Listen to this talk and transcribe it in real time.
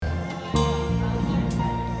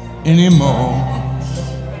anymore.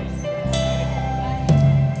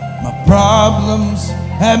 My problems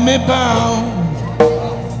had me bound.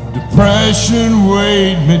 Depression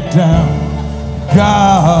weighed me down.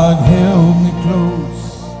 God held me close,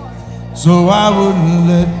 so I wouldn't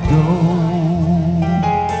let go.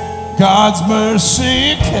 God's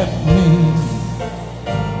mercy kept me,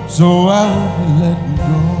 so I wouldn't let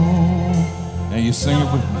go. Now you sing it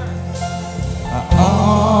with me. I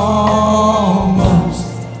almost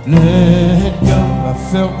let go. I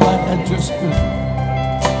felt like I just couldn't.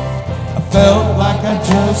 I felt like I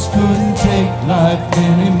just couldn't take life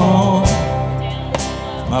anymore.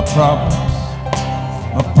 My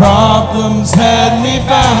problems had me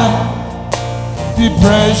bound.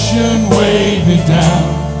 Depression weighed me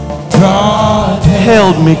down. God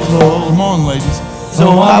held me close. Come on, ladies.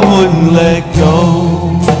 So I wouldn't let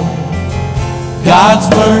go. God's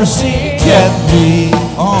mercy kept me.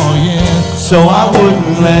 Oh yeah. So I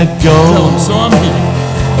wouldn't let go. So I'm here.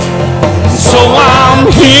 So I'm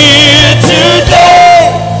here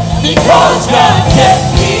today because God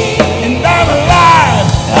kept me, and I'm alive.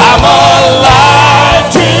 I'm alive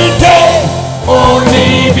today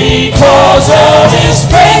only because of His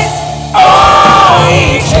grace. Oh,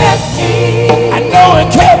 He kept me. I know He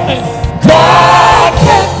kept me. God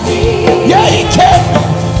kept me. Yeah, He kept me.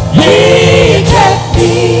 He kept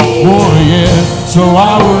me. Oh yeah. So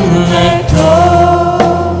I wouldn't let go.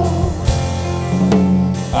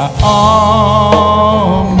 I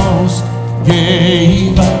almost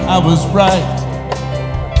gave up. I was right.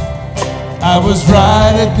 I was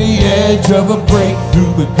right at the edge of a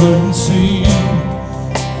breakthrough but couldn't see.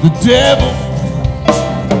 The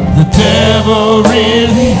devil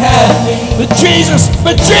really had me. But Jesus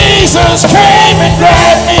came and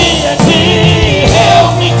grabbed me, and He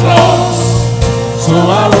held me close, so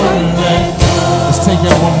I wouldn't let go. Let's take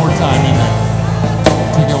that one more time in there.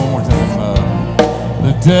 Take that one more time.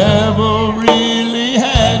 The devil really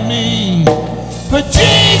had me, but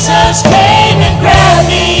Jesus came and grabbed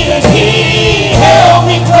me, and He held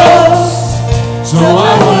me close, so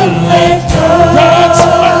I wouldn't let go.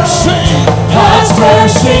 God's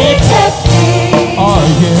mercy kept me. Oh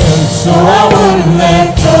yeah, so I wouldn't let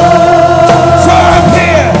go. So I'm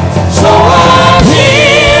here. So I'm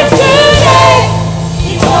here today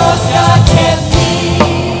because God kept me.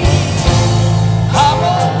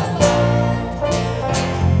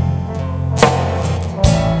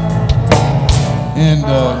 And a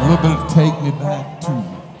little bit of Take Me Back 2,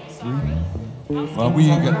 3. Well, we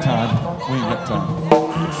ain't got time. We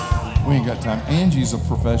ain't got time. Angie's a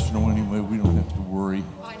professional anyway. We don't have to worry.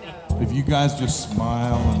 If you guys just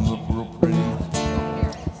smile and look real pretty,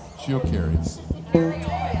 she'll carry us.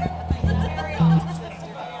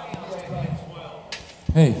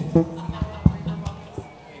 Hey.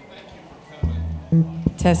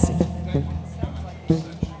 Testing.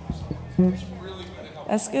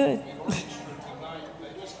 That's good.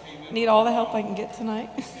 Need all the help I can get tonight.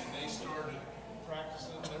 They started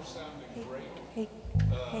practicing. They're sounding great. Hey.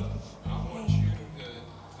 I want you to,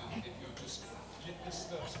 if you'll just get this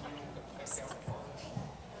stuff so we don't have to pick out parts.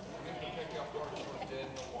 We have to pick out parts that are dead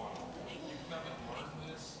in the water. You come and learn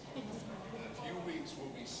this. In a few weeks,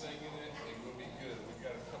 we'll be singing it, and we'll be good. We've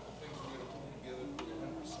got a couple things we're going to pull together for the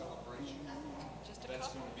 100th celebration.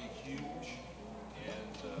 That's going to be huge,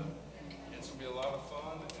 and it's going to be a lot of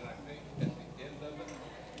fun. And I think at the end of it,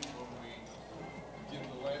 when we give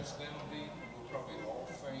the last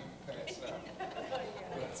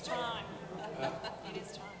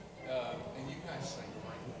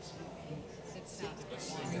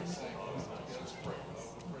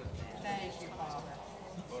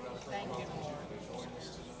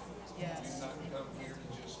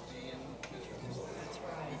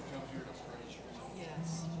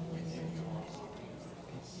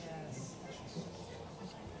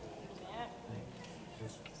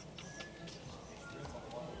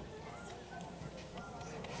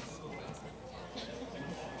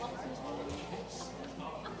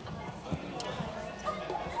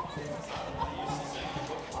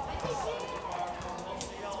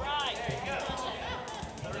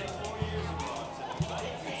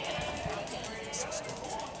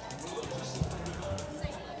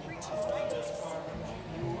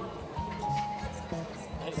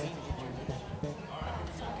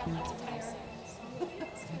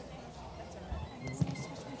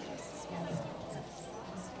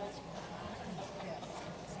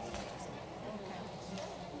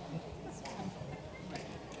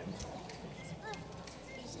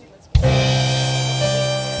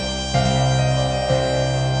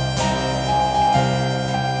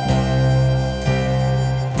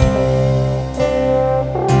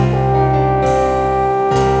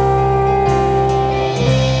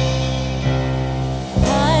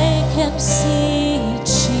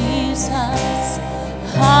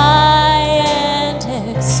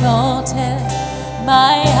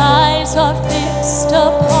eyes are fixed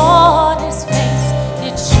upon his face,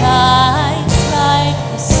 it shines like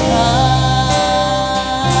the sun.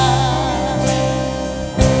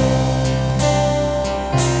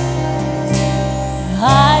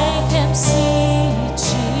 I can see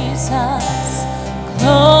Jesus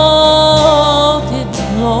clothed in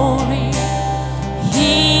glory.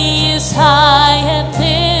 He is high and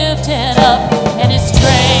lifted up, and his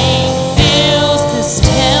train fills this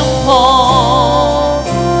temple.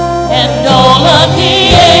 And all of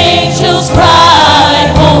the angels cry,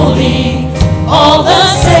 holy. All the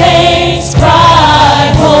saints cry,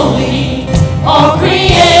 holy. All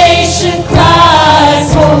creation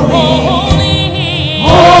cries, holy.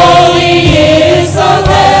 Holy is the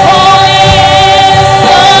Lamb.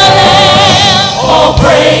 All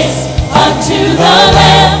praise unto the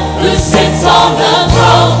Lamb who sits on the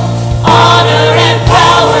throne. Honor and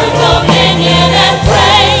power, dominion and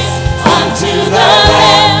praise unto the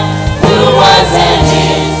Lamb who was and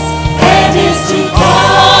is to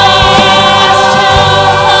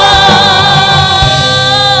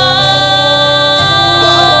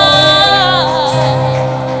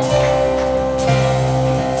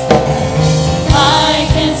I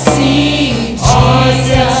can see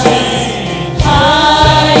Jesus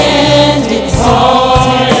high and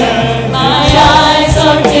exalted. My eyes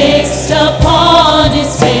are fixed upon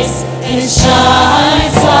his face. It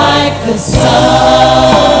shines like the sun.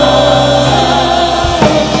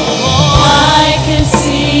 I can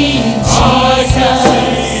see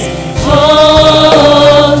Jesus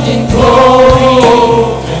clothed in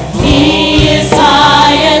glory. He is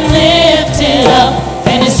high and lifted up,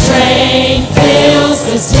 and his train fills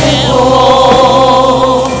this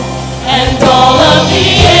temple. And all of the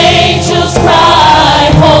angels cry,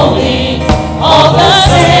 holy. All the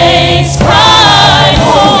saints cry,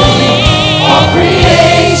 holy. All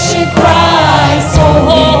creation cries,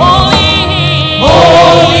 holy.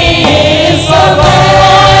 Holy is the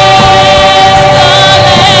Lamb.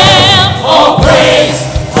 All praise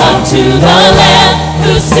unto the Lamb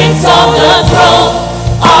who sits on the throne.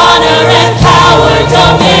 Honor and power,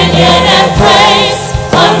 dominion and praise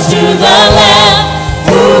unto the Lamb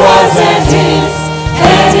who was and is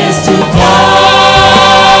to come.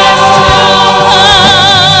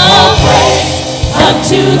 All praise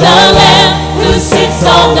unto the Lamb who sits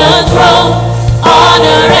on the throne.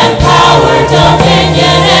 Honor and power,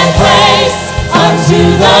 dominion and praise unto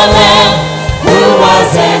the Lamb who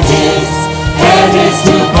was and is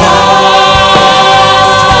to come.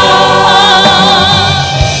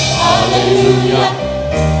 Hallelujah,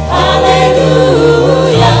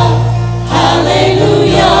 hallelujah,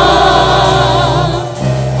 hallelujah,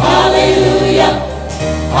 hallelujah,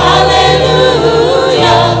 hallelujah,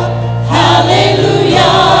 hallelujah,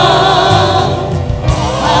 hallelujah,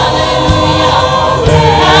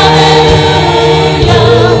 hallelujah.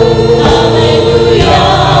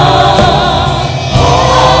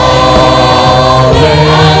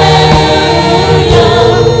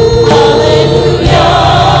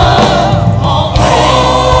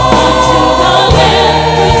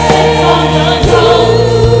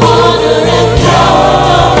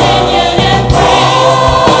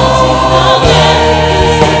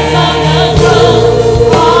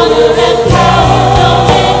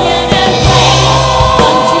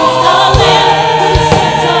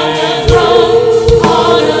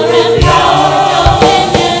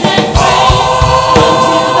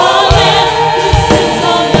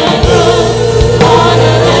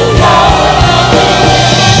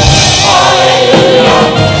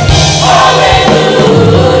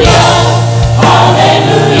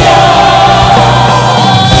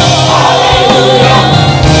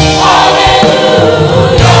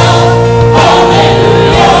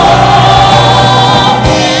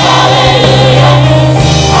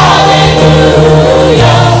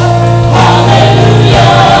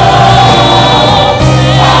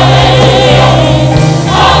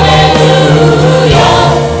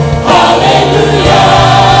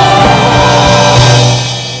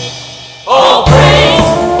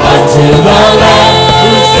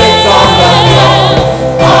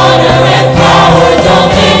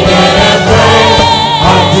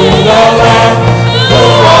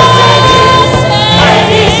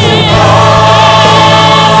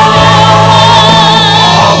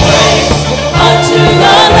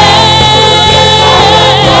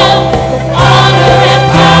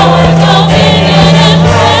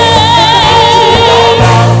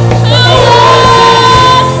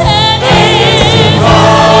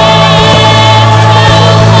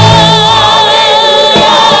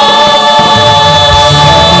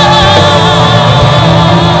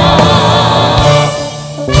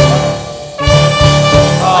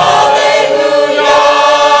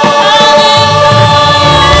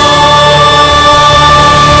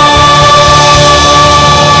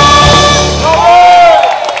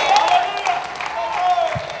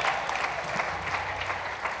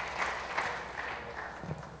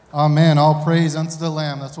 Amen. All praise unto the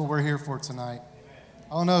Lamb. That's what we're here for tonight.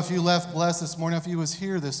 I don't know if you left blessed this morning, if you was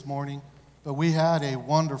here this morning, but we had a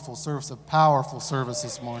wonderful service, a powerful service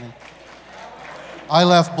this morning. I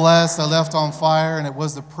left blessed, I left on fire, and it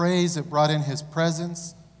was the praise that brought in his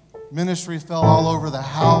presence. Ministry fell all over the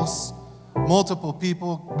house. Multiple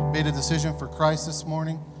people made a decision for Christ this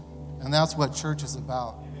morning, and that's what church is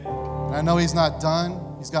about. And I know he's not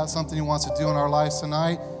done. He's got something he wants to do in our lives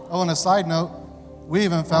tonight. Oh, on a side note, we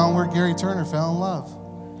even found where Gary Turner fell in love.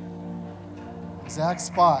 Exact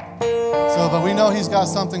spot. But we know he's got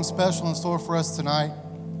something special in store for us tonight.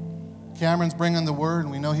 Cameron's bringing the word,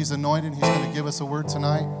 and we know he's anointed. He's going to give us a word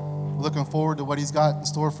tonight. We're looking forward to what he's got in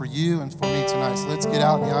store for you and for me tonight. So let's get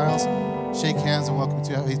out in the aisles, shake hands, and welcome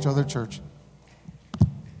to each other church.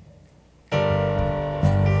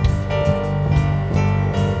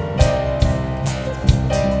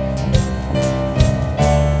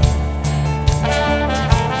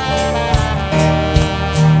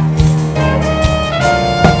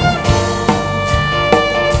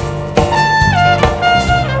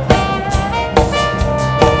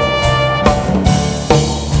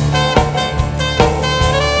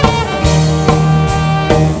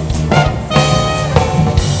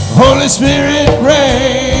 Holy Spirit,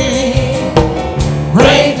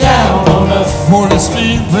 rain down on us. Holy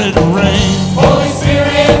Spirit, rain. Holy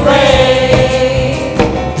Spirit,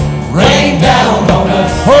 rain down on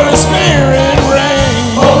us. Holy Spirit,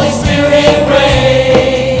 rain. Holy Spirit,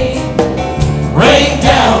 rain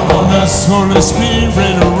down on us. Holy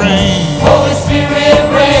Spirit, rain. Holy Spirit,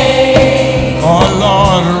 rain. Oh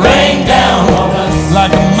Lord, rain down on us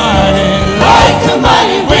like a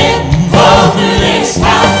mighty wind. Blow through this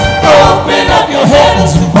house. Open up your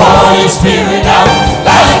heavens and pour your spirit out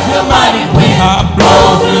like a mighty wind.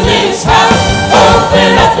 Blow through this house.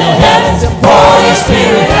 Open up your heavens and pour your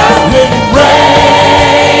spirit out. Let it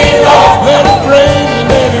rain, Lord. Let it rain.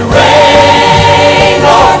 Let it rain,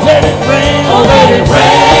 Lord. Let it rain. Oh, let it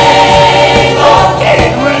rain, Lord. Let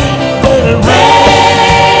it rain. Let it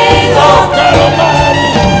rain, Lord.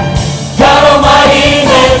 God Almighty,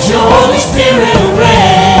 let your Holy Spirit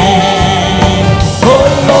rain.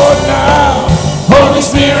 Holy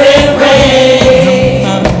Spirit, rain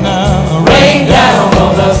down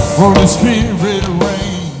on us. Holy Spirit,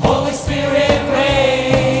 rain. Holy Spirit,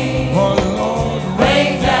 rain. Oh Lord,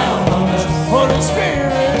 rain down on us. Holy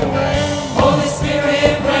Spirit, rain. Holy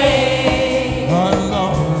Spirit, rain. Oh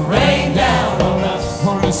Lord, rain down on us.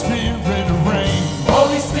 Holy Spirit, rain.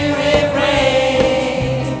 Holy Spirit,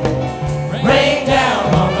 rain. Rain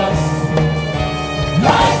down on us.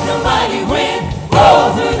 Like a mighty wind,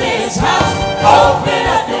 blow through this house. Open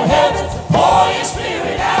up your heavens and pour your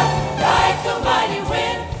spirit out like a mighty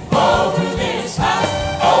wind. Blow through this house.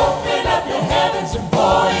 Open up your heavens and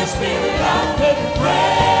pour your spirit out. Let it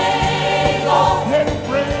rain, Lord. Let it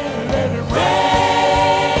rain. Let it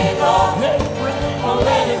rain, Lord. Let it rain. Oh,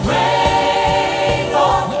 let it rain,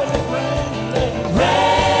 Lord. Let it rain. Let it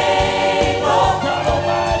rain, Lord.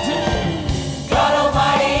 God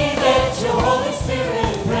Almighty, let your Holy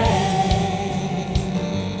Spirit rain.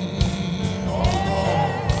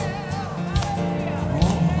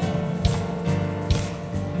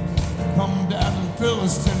 Come down and fill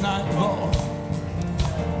us tonight, Lord,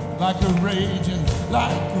 like a raging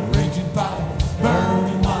fire,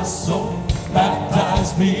 burning my soul.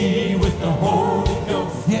 Baptize me with the Holy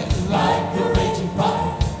Ghost. Yeah, like a raging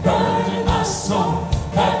fire, burning my soul.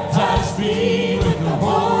 Baptize me with the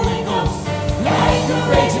Holy Ghost. Like a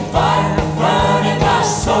raging fire, burning my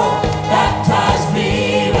soul. Baptize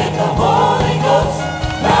me with the Holy Ghost.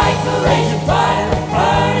 Like a raging fire,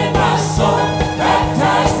 burning my soul.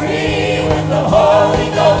 Baptize me with the Holy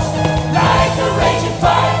Ghost. Like a raging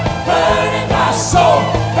fire, burning my soul.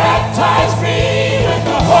 Baptize me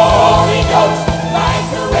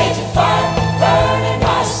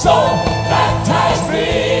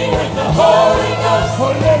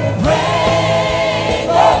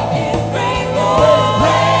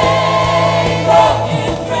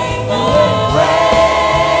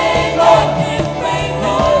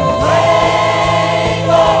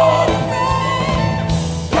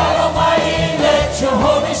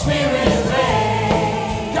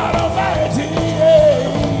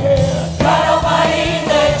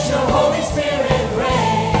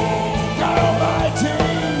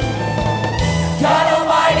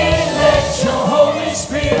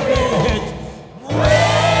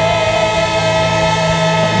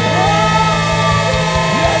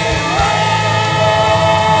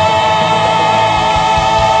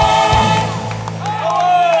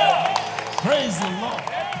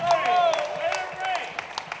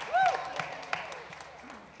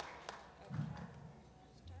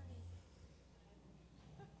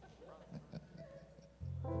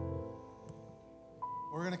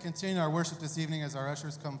continue our worship this evening as our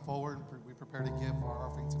ushers come forward. We prepare to give our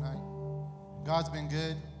offering tonight. God's been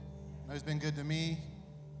good. I know He's been good to me.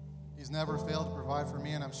 He's never failed to provide for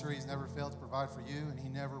me, and I'm sure He's never failed to provide for you, and He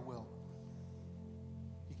never will.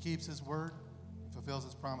 He keeps His word, fulfills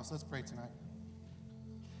His promise. Let's pray tonight.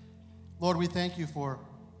 Lord, we thank You for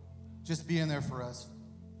just being there for us.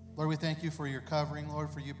 Lord, we thank You for Your covering,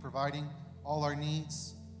 Lord, for You providing all our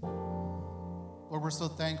needs. Lord, we're so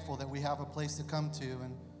thankful that we have a place to come to,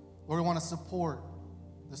 and Lord, we want to support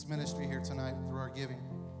this ministry here tonight through our giving.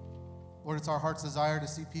 Lord, it's our heart's desire to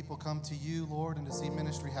see people come to You, Lord, and to see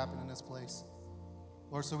ministry happen in this place.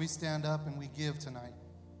 Lord, so we stand up and we give tonight.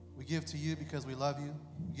 We give to You because we love You.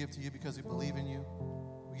 We give to You because we believe in You.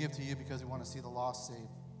 We give to You because we want to see the lost saved.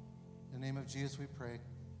 In the name of Jesus we pray.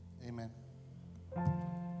 Amen.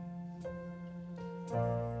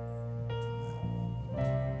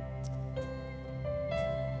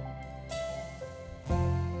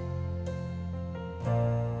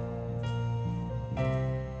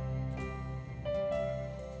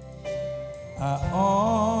 I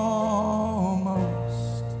almost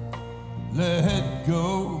let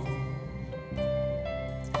go.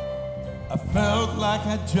 I felt like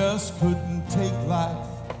I just couldn't take life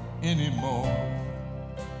anymore.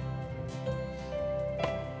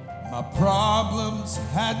 My problems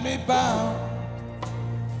had me bound.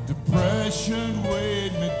 Depression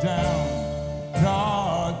weighed me down.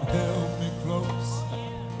 God held me close,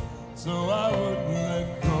 so I wouldn't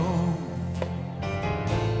let go.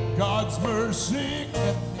 God's mercy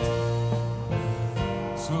kept me,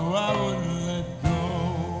 so I wouldn't let go.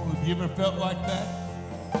 Have you ever felt like that?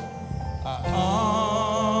 I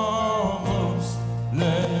almost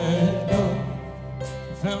let go.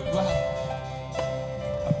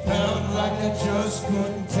 Felt like I just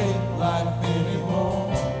couldn't take life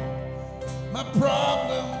anymore. My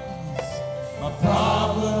problems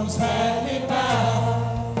had me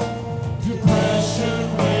bound.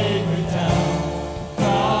 Depression weighed me down.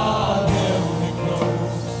 God held me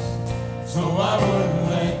close, so I wouldn't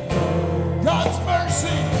let go. God's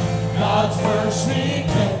mercy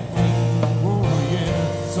kept me. Oh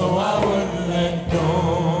yeah, so I wouldn't let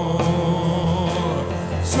go.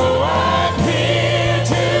 So I'm here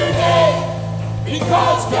today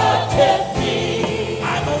because God kept me.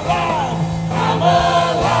 I'm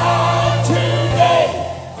alive today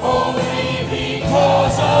only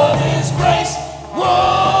because of His grace.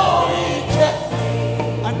 Whoa, He kept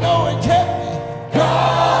me. I know He kept me.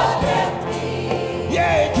 God kept me.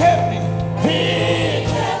 Yeah, He kept me. He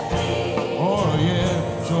kept me. Oh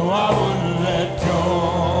yeah, so I wouldn't let go.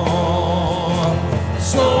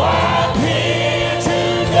 So I'm here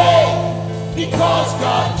today because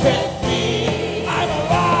God kept me.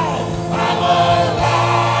 I'm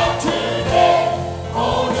alive today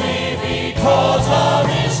only because of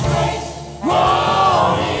His grace.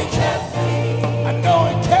 Whoa, He kept me. I know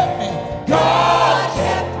He kept me. God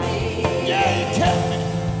kept me. Yeah, He kept me.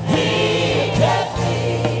 He kept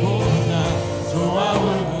me. Oh, now, so I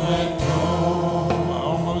wouldn't let go. I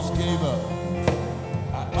almost gave up.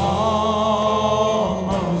 I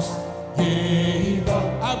almost gave up.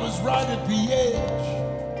 I was right at the edge.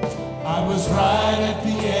 I was right at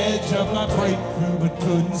the edge of my breakthrough, but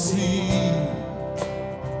couldn't see.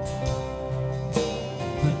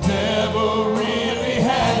 The devil really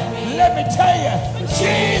had me. Let me tell you,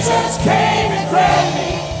 Jesus came and grabbed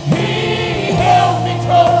me. He held me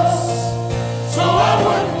close, so I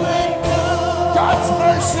wouldn't let go. God's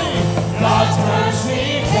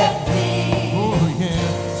mercy kept me. Oh yeah,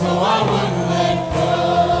 so I wouldn't let go.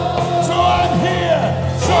 So I'm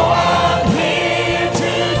here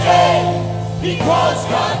today because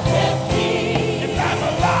God kept me. And I'm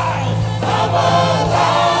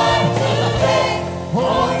alive today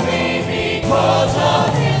only because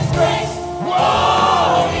of His grace.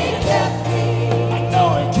 Whoa, He kept me. I know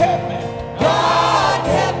He kept me. God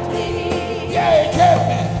kept me. Yeah, He kept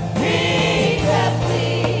me. He kept me.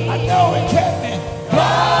 I know He kept me.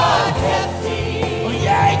 God kept me. Oh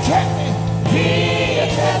yeah, He kept me. He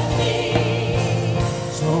kept me.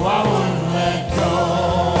 So I wouldn't let go.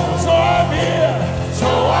 So I'm here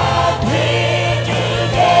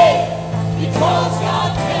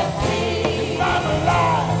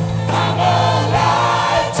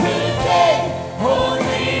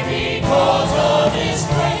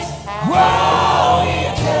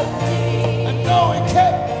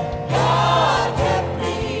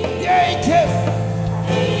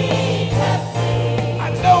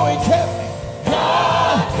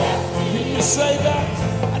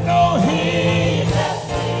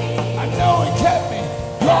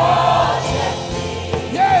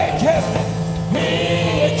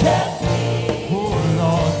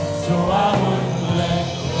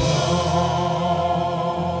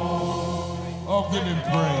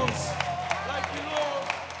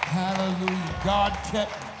that God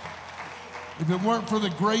kept me. If it weren't for the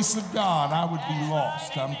grace of God, I would be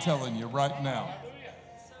lost, I'm telling you right now.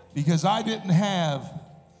 Because I didn't have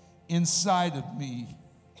inside of me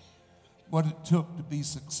what it took to be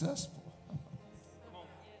successful.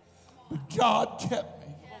 But God kept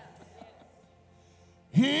me.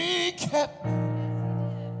 He kept me.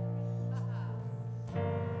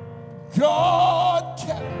 God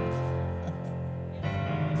kept me.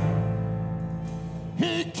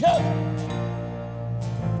 He kept me.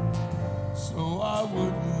 So I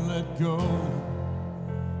wouldn't let go.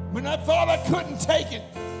 When I thought I couldn't take it,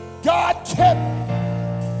 God kept me.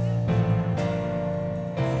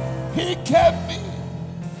 He kept me.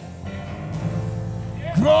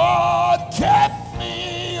 God kept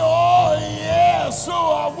me. Oh yeah. So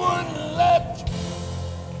I wouldn't let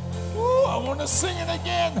go. Ooh, I want to sing it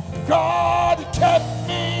again. God kept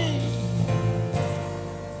me.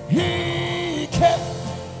 He kept me.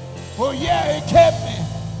 Oh yeah, He kept me.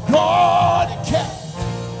 God kept me.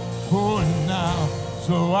 Oh now,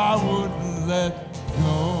 so I wouldn't let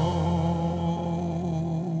go.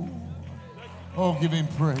 Oh, give Him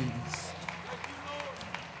praise.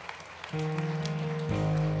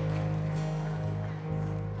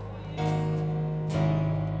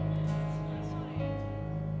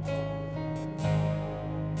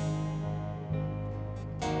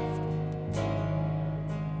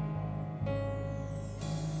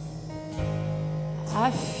 I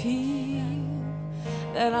feel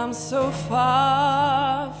that I'm so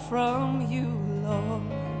far from you, Lord,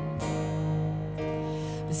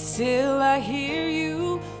 but still I hear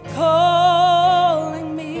you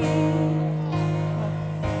calling me.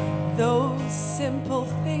 Those simple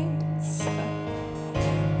things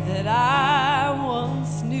that I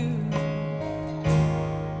once knew,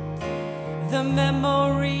 the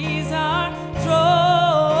memories are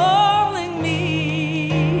drawing me.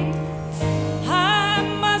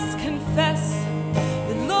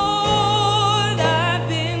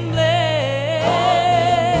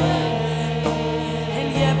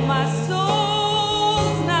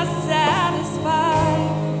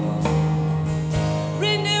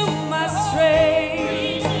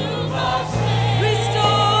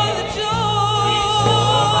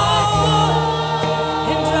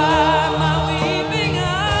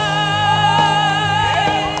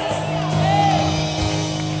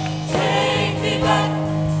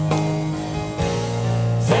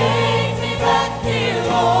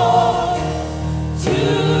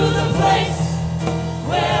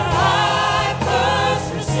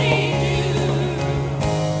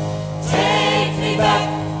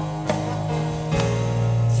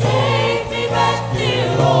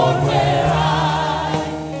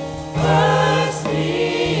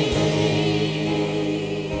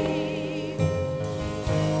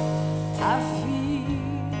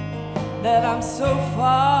 That I'm so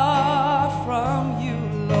far from you,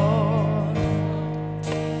 Lord,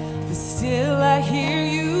 but still I hear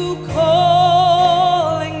you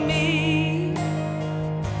calling me.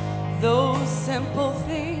 Those simple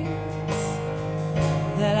things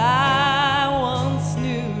that I once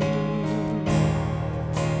knew,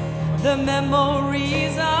 the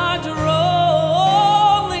memories are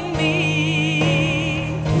drawing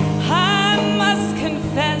me. I must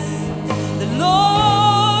confess, the Lord,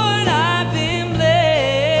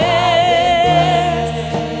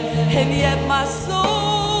 and yet my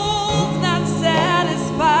soul's not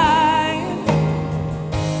satisfied.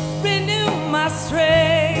 Renew my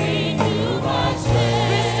strength.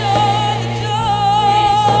 Restore the joy.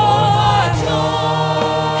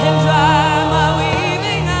 And dry my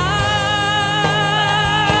weeping eyes.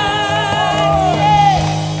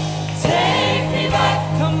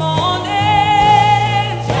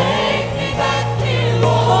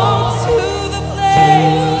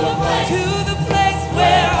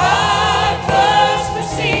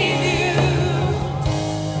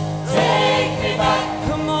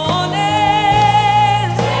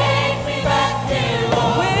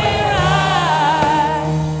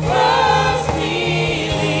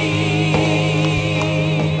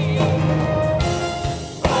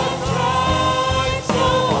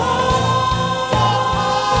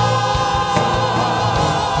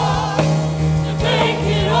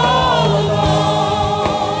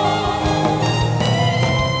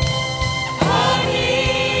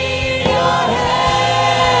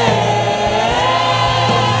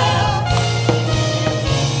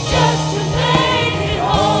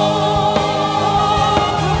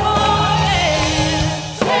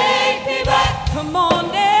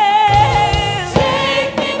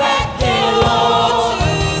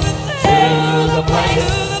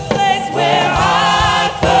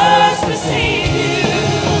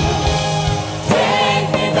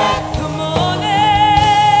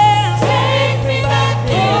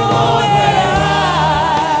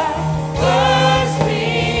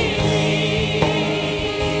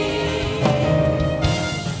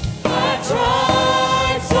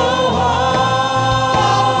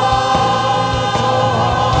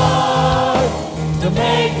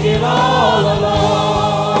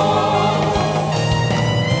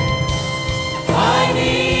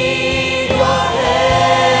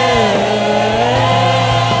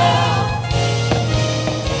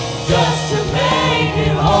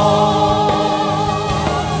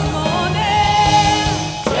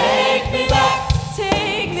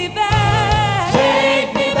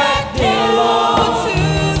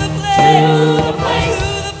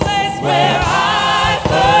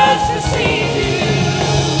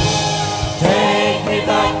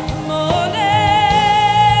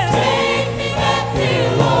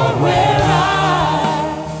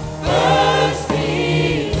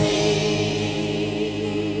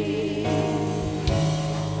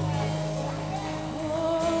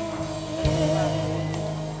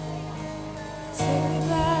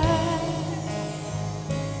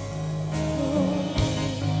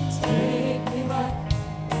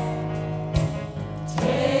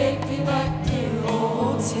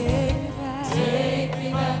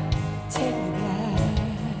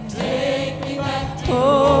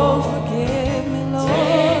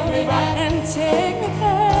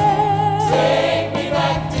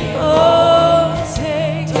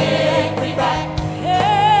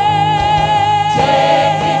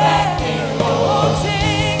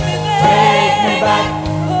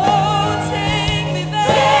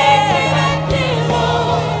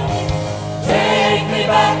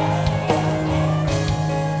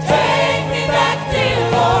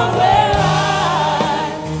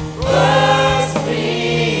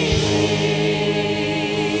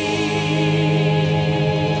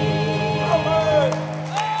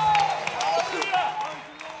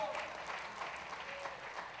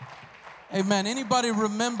 Amen. Anybody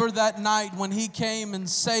remember that night when He came and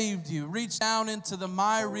saved you? Reached down into the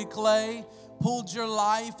miry clay, pulled your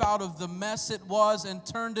life out of the mess it was and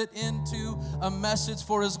turned it into a message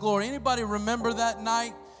for His glory. Anybody remember that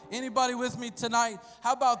night? Anybody with me tonight?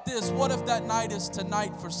 How about this? What if that night is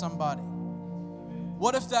tonight for somebody?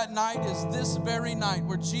 What if that night is this very night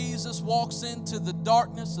where Jesus walks into the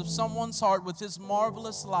darkness of someone's heart with His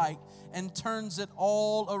marvelous light and turns it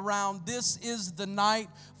all around? This is the night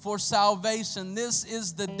for salvation. This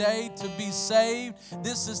is the day to be saved.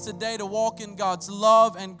 This is the day to walk in God's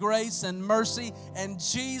love and grace and mercy. And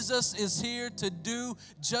Jesus is here to do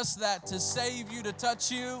just that, to save you, to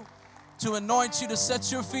touch you, to anoint you, to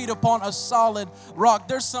set your feet upon a solid rock.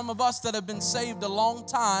 There's some of us that have been saved a long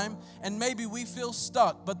time, and maybe we feel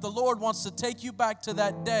stuck, but the Lord wants to take you back to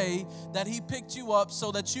that day that He picked you up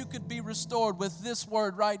so that you could be restored with this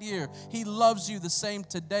word right here. He loves you the same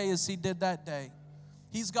today as He did that day.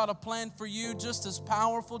 He's got a plan for you just as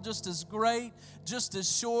powerful, just as great, just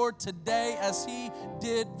as sure today as He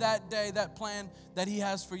did that day. That plan that He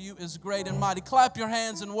has for you is great and mighty. Clap your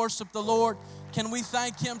hands and worship the Lord. Can we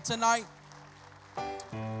thank Him tonight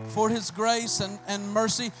for His grace and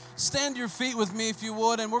mercy? Stand your feet with me if you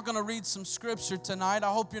would, and we're going to read some scripture tonight.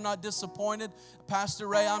 I hope you're not disappointed. Pastor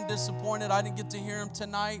Ray, I'm disappointed. I didn't get to hear him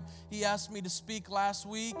tonight. He asked me to speak last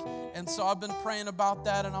week, and so I've been praying about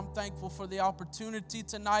that, and I'm thankful for the opportunity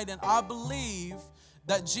tonight, and I believe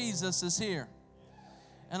that Jesus is here.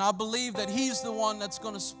 And I believe that He's the one that's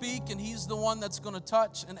going to speak, and He's the one that's going to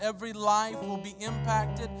touch, and every life will be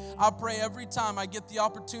impacted. I pray every time I get the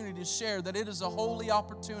opportunity to share that it is a holy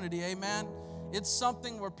opportunity, amen? It's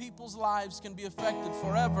something where people's lives can be affected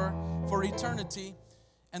forever, for eternity.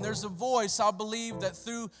 And there's a voice, I believe, that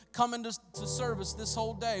through coming to service this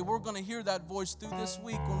whole day, we're going to hear that voice through this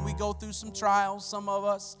week when we go through some trials, some of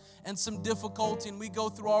us, and some difficulty, and we go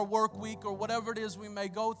through our work week or whatever it is we may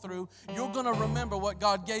go through. You're going to remember what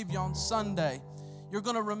God gave you on Sunday. You're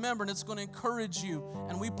going to remember, and it's going to encourage you.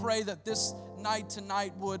 And we pray that this night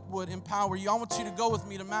tonight would empower you. I want you to go with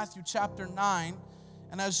me to Matthew chapter 9.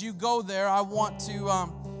 And as you go there, I want to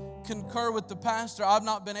concur with the pastor. I've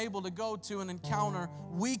not been able to go to an encounter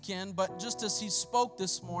weekend, but just as he spoke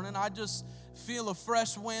this morning, I just feel a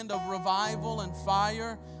fresh wind of revival and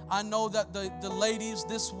fire. I know that the ladies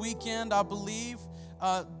this weekend, I believe,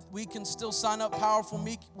 we can still sign up. Powerful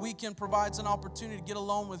Weekend provides an opportunity to get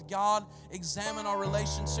alone with God, examine our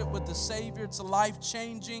relationship with the Savior. It's a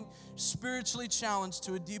life-changing, spiritually challenged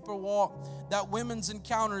to a deeper walk. That women's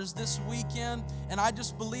encounter is this weekend, and I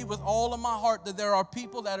just believe with all of my heart that there are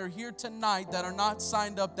people that are here tonight that are not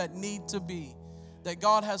signed up that need to be. That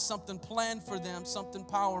God has something planned for them, something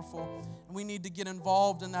powerful, and we need to get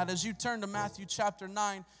involved in that. As you turn to Matthew chapter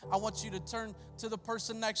 9, I want you to turn to the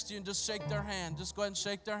person next to you and just shake their hand. Just go ahead and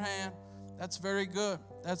shake their hand. That's very good.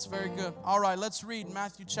 That's very good. All right, let's read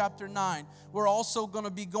Matthew chapter 9. We're also going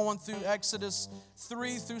to be going through Exodus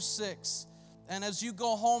 3 through 6. And as you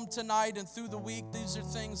go home tonight and through the week, these are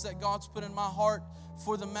things that God's put in my heart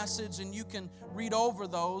for the message, and you can read over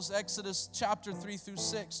those, Exodus chapter 3 through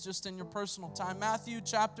 6, just in your personal time. Matthew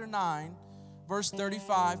chapter 9, verse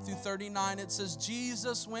 35 through 39, it says,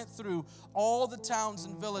 Jesus went through all the towns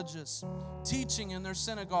and villages, teaching in their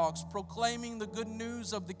synagogues, proclaiming the good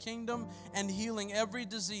news of the kingdom and healing every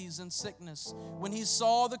disease and sickness. When He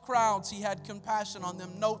saw the crowds, He had compassion on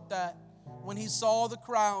them. Note that. When He saw the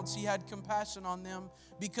crowds, He had compassion on them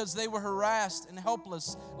because they were harassed and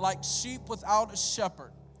helpless like sheep without a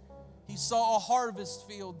shepherd. He saw a harvest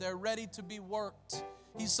field there ready to be worked.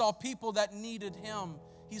 He saw people that needed Him.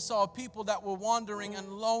 He saw people that were wandering and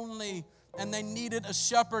lonely, and they needed a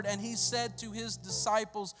shepherd. And He said to His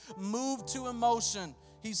disciples, moved to emotion,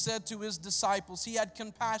 He said to His disciples, He had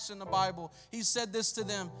compassion, the Bible. He said this to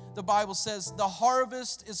them. The Bible says, the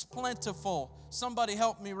harvest is plentiful. Somebody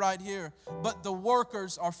help me right here. But the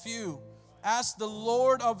workers are few. Ask the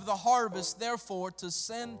Lord of the harvest, therefore, to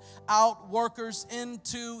send out workers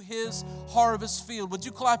into His harvest field. Would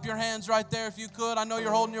you clap your hands right there if you could? I know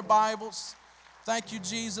you're holding your Bibles. Thank you,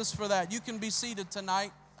 Jesus, for that. You can be seated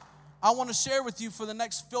tonight. I want to share with you for the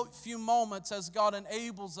next few moments as God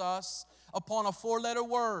enables us upon a four-letter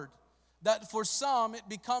word that for some it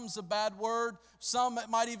becomes a bad word. Some it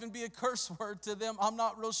might even be a curse word to them. I'm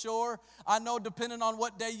not real sure. I know depending on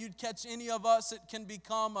what day you'd catch any of us, it can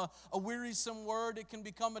become a wearisome word. It can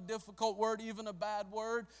become a difficult word, even a bad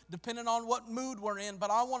word, depending on what mood we're in.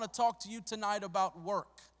 But I want to talk to you tonight about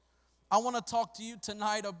work. I want to talk to you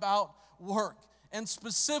tonight about work. And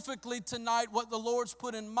specifically tonight, what the Lord's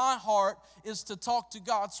put in my heart is to talk to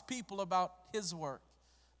God's people about His work.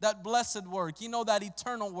 that blessed work, you know, that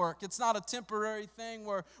eternal work. It's not a temporary thing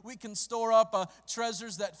where we can store up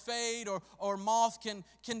treasures that fade or moth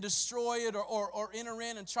can destroy it or enter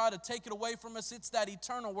in and try to take it away from us. It's that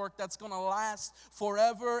eternal work that's going to last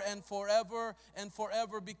forever and forever and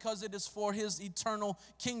forever because it is for His eternal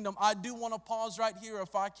kingdom. I do want to pause right here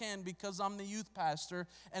if I can, because I'm the youth pastor,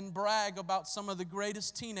 and brag about some of the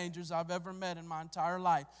greatest teenagers I've ever met in my entire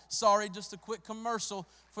life. Sorry, just a quick commercial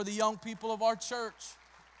for the young people of our church.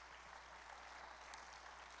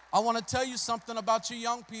 I want to tell you something about you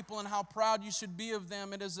young people and how proud you should be of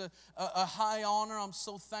them. It is a high honor. I'm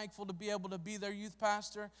so thankful to be able to be their youth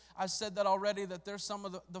pastor. I said that already, that they're some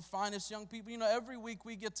of the finest young people. You know, every week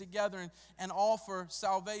we get together and offer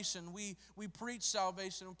salvation. We preach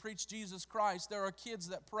salvation and preach Jesus Christ. There are kids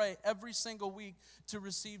that pray every single week to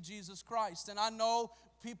receive Jesus Christ. And I know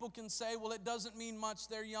people can say, well, it doesn't mean much,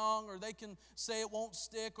 they're young, or they can say it won't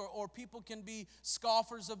stick, or people can be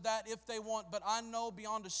scoffers of that if they want. But I know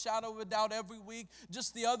beyond a shadow of a doubt every week,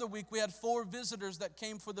 just the other week, we had 4 visitors that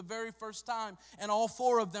came for the very first time, and all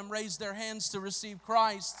 4 of them raised their hands to receive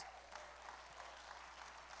Christ.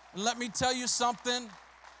 And let me tell you something.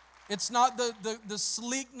 It's not the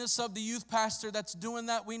sleekness of the youth pastor that's doing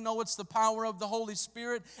that. We know it's the power of the Holy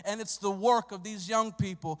Spirit, and it's the work of these young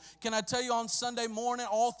people. Can I tell you, on Sunday morning,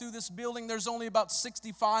 all through this building, there's only about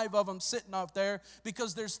 65 of them sitting up there,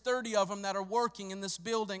 because there's 30 of them that are working in this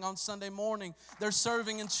building on Sunday morning. They're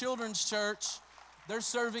serving in children's church. They're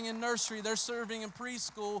serving in nursery. They're serving in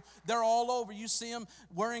preschool. They're all over. You see them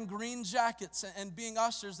wearing green jackets and being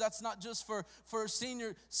ushers. That's not just for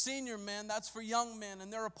senior men. That's for young men,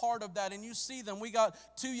 and they're a part of that. And you see them. We got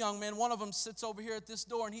 2 young men. One of them sits over here at this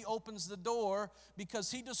door, and he opens the door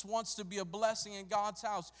because he just wants to be a blessing in God's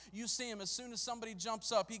house. You see him. As soon as somebody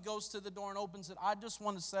jumps up, he goes to the door and opens it. I just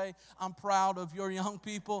want to say I'm proud of your young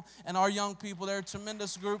people and our young people. They're a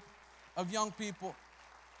tremendous group of young people.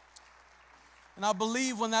 And I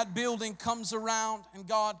believe when that building comes around and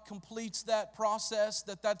God completes that process,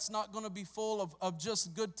 that's not going to be full of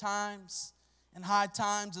just good times and high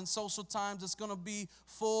times and social times. It's going to be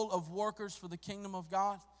full of workers for the kingdom of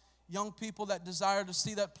God. Young people that desire to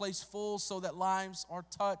see that place full so that lives are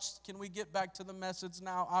touched. Can we get back to the message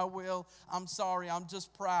now? I will. I'm sorry. I'm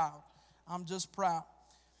just proud. I'm just proud.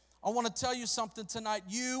 I want to tell you something tonight.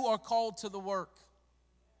 You are called to the work.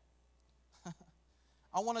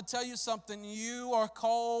 I want to tell you something. You are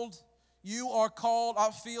called. You are called.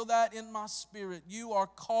 I feel that in my spirit. You are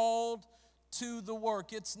called to the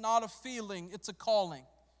work. It's not a feeling. It's a calling.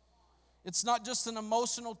 It's not just an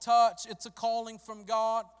emotional touch. It's a calling from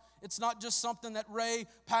God. It's not just something that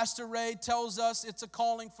Pastor Ray tells us. It's a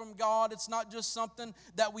calling from God. It's not just something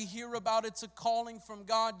that we hear about. It's a calling from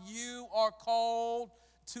God. You are called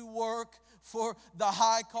to work for the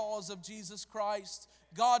high cause of Jesus Christ.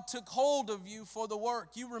 God took hold of you for the work.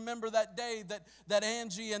 You remember that day that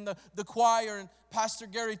Angie and the choir and Pastor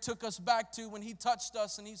Gary took us back to when he touched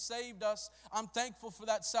us and he saved us. I'm thankful for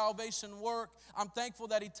that salvation work. I'm thankful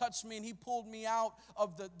that he touched me and he pulled me out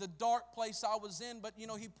of the dark place I was in. But, you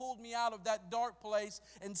know, he pulled me out of that dark place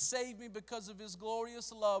and saved me because of his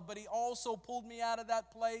glorious love. But he also pulled me out of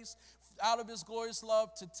that place, out of his glorious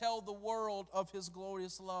love, to tell the world of his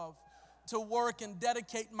glorious love. To work and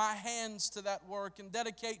dedicate my hands to that work, and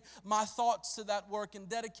dedicate my thoughts to that work, and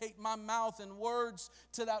dedicate my mouth and words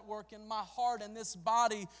to that work, and my heart and this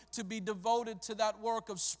body to be devoted to that work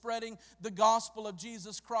of spreading the gospel of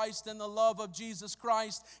Jesus Christ and the love of Jesus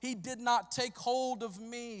Christ. He did not take hold of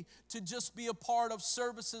me to just be a part of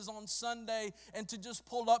services on Sunday and to just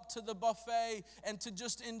pull up to the buffet and to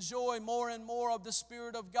just enjoy more and more of the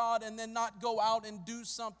Spirit of God and then not go out and do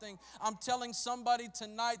something. I'm telling somebody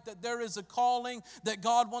tonight that there is a calling that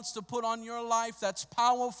God wants to put on your life that's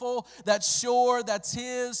powerful, that's sure, that's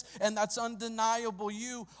His, and that's undeniable.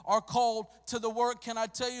 You are called to the work. Can I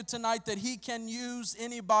tell you tonight that He can use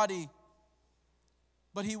anybody,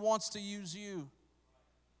 but He wants to use you.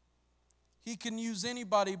 He can use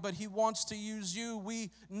anybody, but He wants to use you.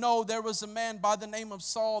 We know there was a man by the name of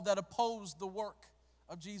Saul that opposed the work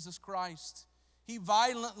of Jesus Christ. He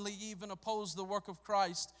violently even opposed the work of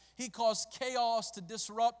Christ. He caused chaos to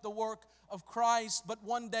disrupt the work of Christ. But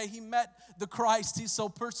one day he met the Christ he's so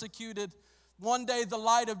persecuted. One day the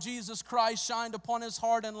light of Jesus Christ shined upon his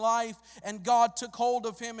heart and life, and God took hold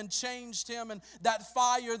of him and changed him. And that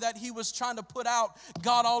fire that he was trying to put out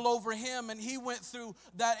got all over him, and he went through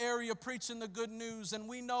that area preaching the good news. And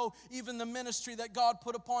we know even the ministry that God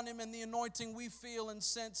put upon him and the anointing we feel and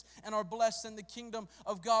sense and are blessed in the kingdom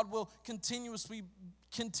of God will continuously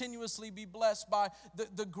be blessed by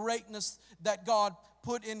the greatness that God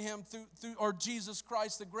put in him or Jesus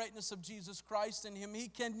Christ, the greatness of Jesus Christ in him. He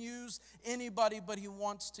can use anybody, but he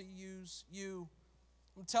wants to use you.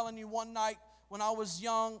 I'm telling you, one night when I was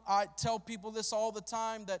young, I tell people this all the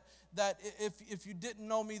time, that if you didn't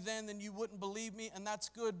know me then you wouldn't believe me, and that's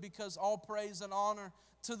good because all praise and honor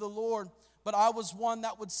to the Lord. But I was one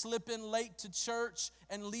that would slip in late to church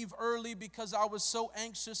and leave early because I was so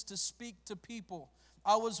anxious to speak to people.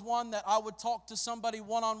 I was one that I would talk to somebody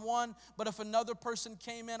one-on-one, but if another person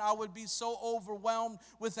came in, I would be so overwhelmed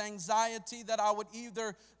with anxiety that I would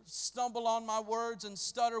either stumble on my words and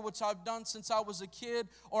stutter, which I've done since I was a kid,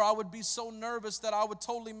 or I would be so nervous that I would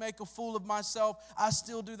totally make a fool of myself. I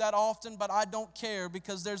still do that often, but I don't care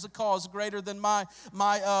because there's a cause greater than my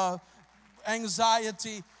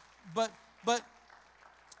anxiety. But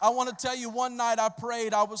I want to tell you, one night I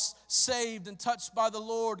prayed. I was saved and touched by the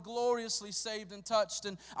Lord, gloriously saved and touched.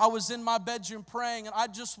 And I was in my bedroom praying, and I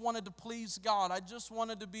just wanted to please God. I just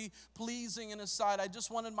wanted to be pleasing in His sight. I just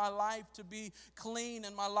wanted my life to be clean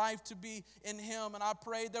and my life to be in Him. And I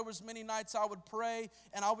prayed. There was many nights I would pray,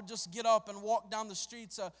 and I would just get up and walk down the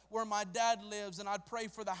streets where my dad lives, and I'd pray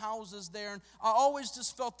for the houses there. And I always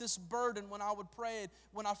just felt this burden when I would pray it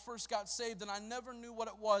when I first got saved, and I never knew what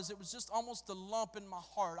it was. It was just almost a lump in my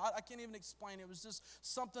heart. I can't even explain it. It was just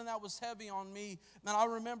something that was heavy on me. And I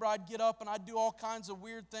remember I'd get up and I'd do all kinds of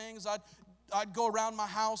weird things. I'd go around my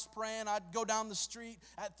house praying. I'd go down the street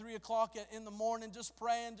at 3 o'clock in the morning just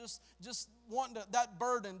praying, just wanting that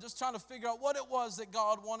burden, just trying to figure out what it was that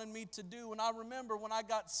God wanted me to do. And I remember when I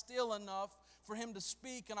got still enough for Him to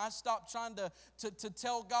speak, and I stopped trying to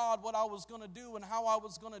tell God what I was going to do and how I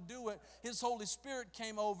was going to do it, His Holy Spirit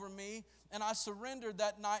came over me, and I surrendered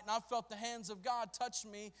that night, and I felt the hands of God touch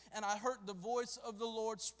me, and I heard the voice of the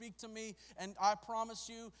Lord speak to me. And I promise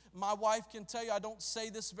you, my wife can tell you, I don't say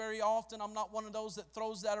this very often. I'm not one of those that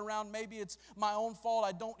throws that around. Maybe it's my own fault.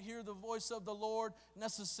 I don't hear the voice of the Lord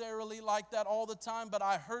necessarily like that all the time, but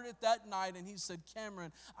I heard it that night, and He said,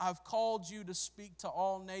 Cameron, I've called you to speak to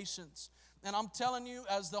all nations. And I'm telling you,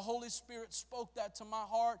 as the Holy Spirit spoke that to my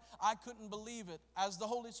heart, I couldn't believe it. As the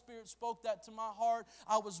Holy Spirit spoke that to my heart,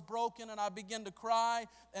 I was broken and I began to cry.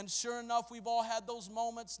 And sure enough, we've all had those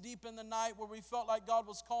moments deep in the night where we felt like God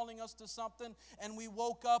was calling us to something, and we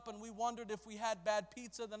woke up and we wondered if we had bad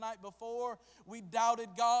pizza the night before. We doubted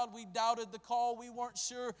God. We doubted the call. We weren't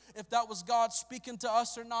sure if that was God speaking to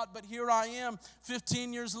us or not. But here I am,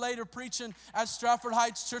 15 years later, preaching at Stratford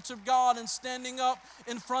Heights Church of God and standing up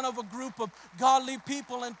in front of a group of godly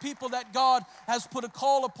people and people that God has put a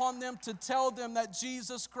call upon them to tell them that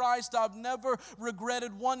Jesus Christ, I've never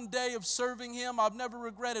regretted one day of serving Him. I've never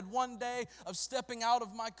regretted one day of stepping out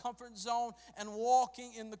of my comfort zone and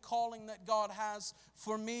walking in the calling that God has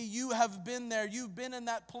for me. You have been there. You've been in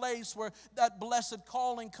that place where that blessed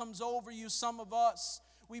calling comes over you. Some of us,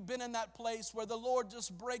 we've been in that place where the Lord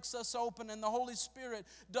just breaks us open and the Holy Spirit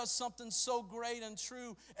does something so great and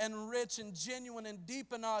true and rich and genuine and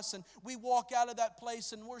deep in us. And we walk out of that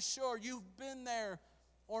place and we're sure you've been there.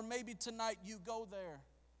 Or maybe tonight you go there.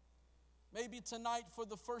 Maybe tonight for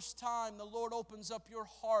the first time the Lord opens up your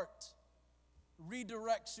heart,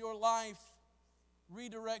 redirects your life,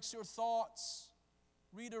 redirects your thoughts,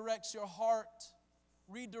 redirects your heart,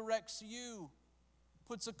 redirects you,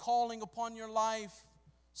 puts a calling upon your life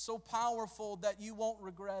so powerful that you won't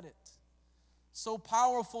regret it. So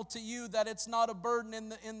powerful to you that it's not a burden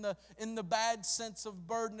in the bad sense of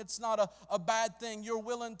burden. It's not a bad thing. You're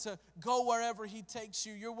willing to go wherever He takes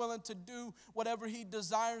you. You're willing to do whatever He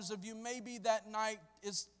desires of you. Maybe that night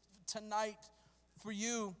is tonight for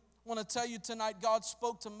you. I want to tell you tonight, God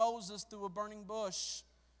spoke to Moses through a burning bush.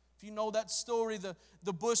 If you know that story,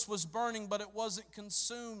 the bush was burning, but it wasn't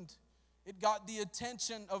consumed. It got the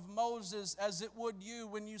attention of Moses as it would you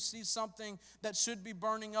when you see something that should be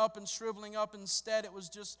burning up and shriveling up. Instead, it was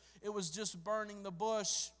just burning the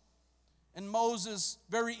bush. And Moses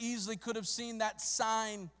very easily could have seen that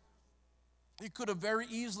sign. He could have very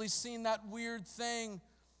easily seen that weird thing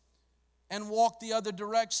and walked the other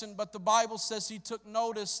direction. But the Bible says he took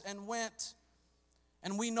notice and went.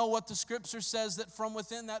 And we know what the Scripture says, that from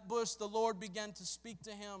within that bush the Lord began to speak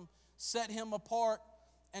to him, set him apart,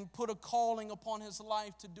 and put a calling upon his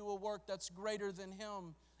life to do a work that's greater than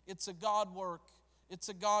him. It's a God work. It's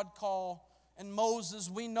a God call. And Moses,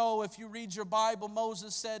 we know if you read your Bible,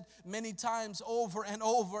 Moses said many times over and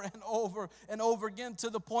over and over and over again, to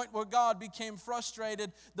the point where God became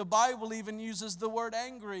frustrated. The Bible even uses the word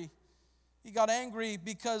angry. He got angry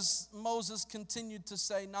because Moses continued to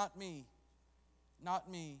say, not me, not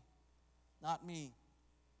me, not me.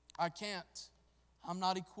 I can't. I'm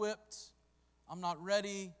not equipped. I'm not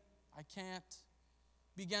ready. I can't.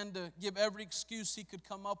 began to give every excuse he could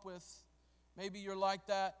come up with. Maybe you're like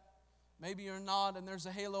that. Maybe you're not, and there's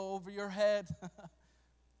a halo over your head.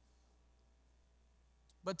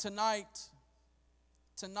 But tonight,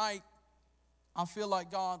 I feel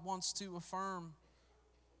like God wants to affirm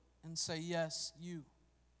and say, yes, you.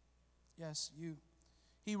 Yes, you.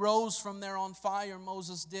 He rose from there on fire,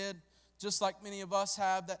 Moses did, just like many of us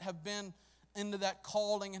have that have been into that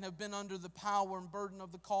calling and have been under the power and burden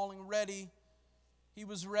of the calling, ready. He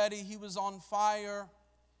was ready. He was on fire.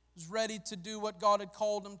 He was ready to do what God had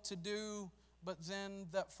called him to do. But then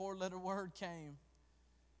that four-letter word came.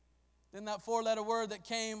 Then that four-letter word that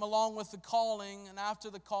came along with the calling, and after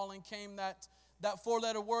the calling came that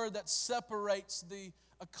four-letter word that separates the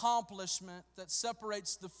accomplishment, that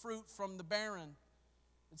separates the fruit from the barren.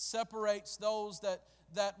 It separates those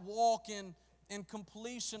that walk in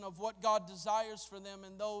completion of what God desires for them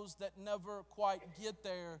and those that never quite get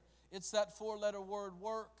there. It's that four-letter word,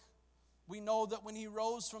 work. We know that when he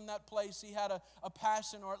rose from that place, he had a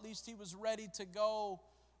passion, or at least he was ready to go.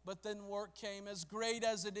 But then work came. As great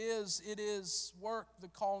as it is work, the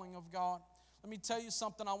calling of God. Let me tell you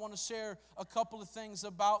something. I want to share a couple of things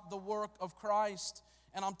about the work of Christ.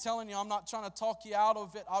 And I'm telling you, I'm not trying to talk you out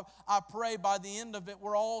of it. I pray by the end of it,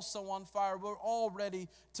 we're all so on fire. We're all ready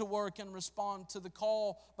to work and respond to the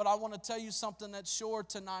call. But I want to tell you something that's sure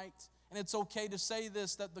tonight. And it's okay to say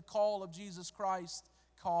this, that the call of Jesus Christ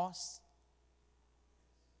costs.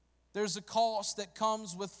 There's a cost that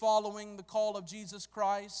comes with following the call of Jesus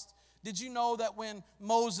Christ. Did you know that when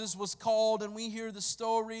Moses was called, and we hear the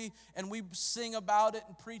story and we sing about it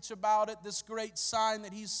and preach about it, this great sign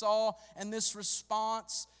that he saw and this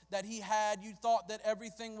response that he had, you thought that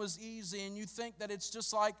everything was easy, and you think that it's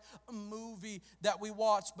just like a movie that we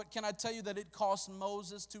watch. But can I tell you that it cost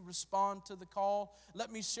Moses to respond to the call? Let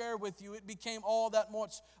me share with you, it became all that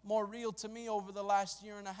much more real to me over the last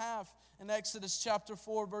year and a half. In Exodus chapter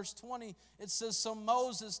 4, verse 20, it says, "So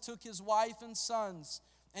Moses took his wife and sons,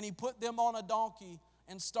 and he put them on a donkey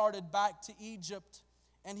and started back to Egypt.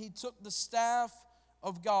 And he took the staff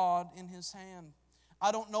of God in his hand."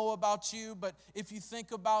 I don't know about you, but if you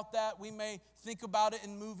think about that, we may think about it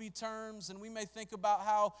in movie terms, and we may think about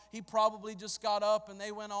how he probably just got up and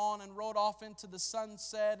they went on and rode off into the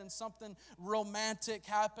sunset, and something romantic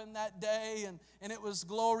happened that day, and it was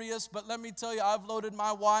glorious. But let me tell you, I've loaded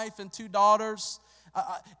my wife and two daughters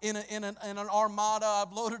in an armada.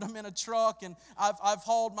 I've loaded them in a truck, and I've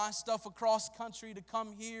hauled my stuff across country to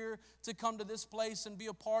come here, to come to this place and be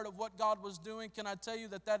a part of what God was doing. Can I tell you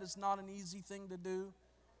that is not an easy thing to do?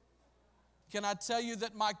 Can I tell you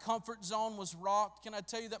that my comfort zone was rocked? Can I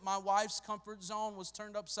tell you that my wife's comfort zone was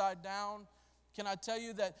turned upside down? Can I tell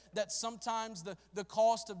you that sometimes the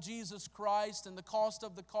cost of Jesus Christ and the cost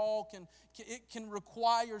of the call can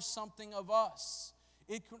require something of us.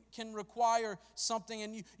 It can require something.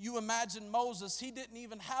 And you imagine Moses, he didn't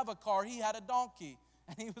even have a car. He had a donkey.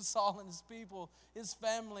 And he was hauling his people, his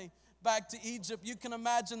family, back to Egypt. You can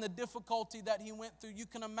imagine the difficulty that he went through. You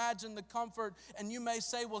can imagine the comfort. And you may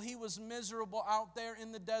say, well, he was miserable out there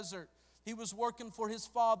in the desert. He was working for his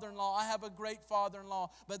father-in-law. I have a great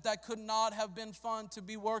father-in-law, but that could not have been fun to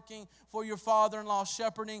be working for your father-in-law,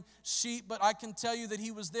 shepherding sheep. But I can tell you that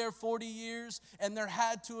he was there 40 years, and there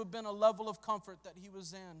had to have been a level of comfort that he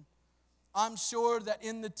was in. I'm sure that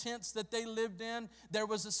in the tents that they lived in, there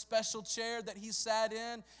was a special chair that he sat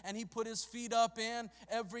in and he put his feet up in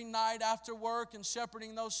every night after work and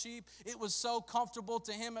shepherding those sheep. It was so comfortable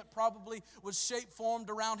to him, it probably was shape-formed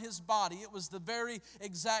around his body. It was the very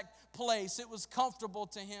exact place. It was comfortable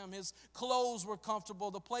to him. His clothes were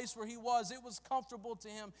comfortable. The place where he was, it was comfortable to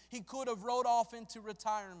him. He could have rode off into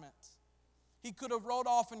retirement. He could have rode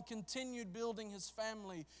off and continued building his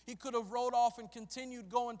family. He could have rode off and continued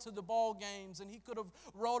going to the ball games. And he could have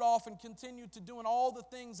rode off and continued to doing all the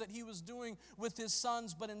things that he was doing with his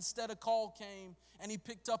sons. But instead a call came, and he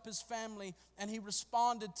picked up his family and he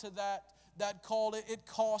responded to that call. It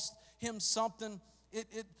cost him something.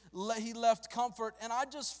 He left comfort. And I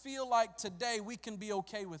just feel like today we can be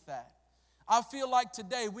okay with that. I feel like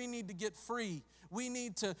today we need to get free. We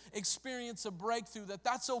need to experience a breakthrough,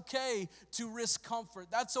 that's okay to risk comfort.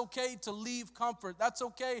 That's okay to leave comfort. That's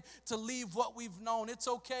okay to leave what we've known. It's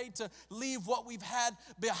okay to leave what we've had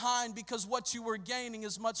behind, because what you were gaining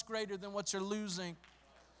is much greater than what you're losing.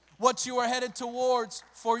 What you are headed towards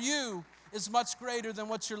for you is much greater than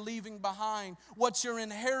what you're leaving behind. What you're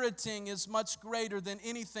inheriting is much greater than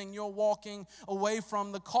anything you're walking away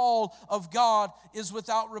from. The call of God is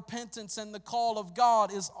without repentance, and the call of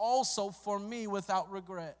God is also for me without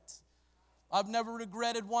regret. I've never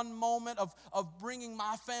regretted one moment of bringing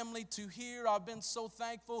my family to here. I've been so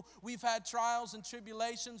thankful. We've had trials and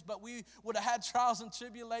tribulations, but we would have had trials and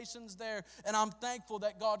tribulations there. And I'm thankful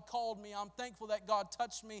that God called me. I'm thankful that God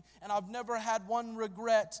touched me. And I've never had one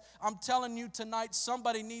regret. I'm telling you tonight,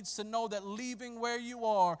 somebody needs to know that leaving where you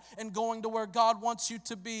are and going to where God wants you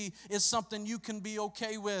to be is something you can be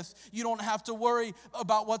okay with. You don't have to worry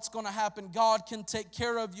about what's going to happen. God can take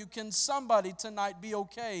care of you. Can somebody tonight be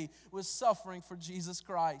okay with suffering for Jesus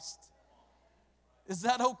Christ? Is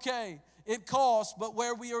that okay? It costs, but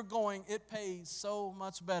where we are going, it pays so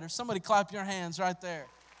much better. Somebody clap your hands right there.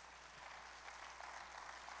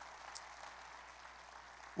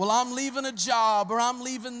 Well, I'm leaving a job or I'm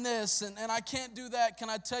leaving this and I can't do that. Can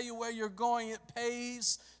I tell you where you're going? It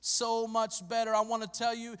pays so much better. I want to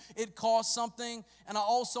tell you it costs something, and I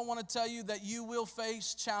also want to tell you that you will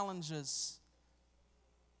face challenges.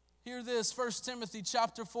 Hear this, 1 Timothy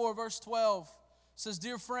chapter 4, verse 12 says,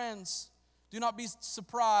 "Dear friends, do not be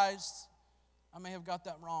surprised." I may have got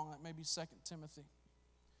that wrong. That may be 2 Timothy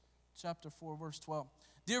chapter 4, verse 12.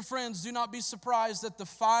 "Dear friends, do not be surprised at the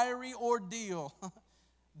fiery ordeal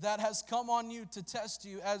that has come on you to test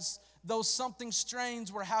you, as though something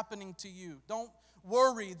strange were happening to you." Don't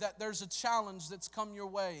worry that there's a challenge that's come your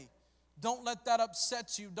way. Don't let that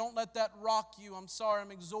upset you. Don't let that rock you. I'm sorry,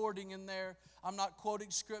 I'm exhorting in there. I'm not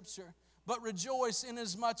quoting scripture. But rejoice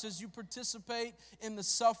inasmuch as you participate in the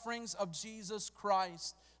sufferings of Jesus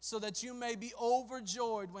Christ, so that you may be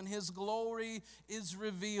overjoyed when His glory is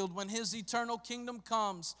revealed. When His eternal kingdom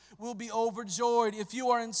comes, we'll be overjoyed. If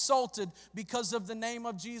you are insulted because of the name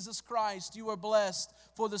of Jesus Christ, you are blessed,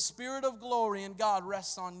 for the Spirit of glory and God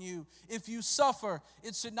rests on you. If you suffer,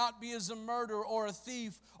 it should not be as a murderer or a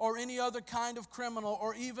thief or any other kind of criminal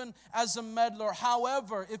or even as a meddler.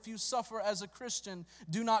 However, if you suffer as a Christian,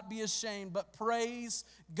 do not be ashamed, but praise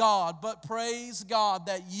God. But praise God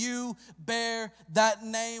that you bear that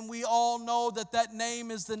name. We all know that that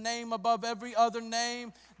name is the name above every other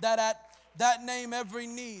name, that at that name every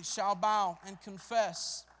knee shall bow and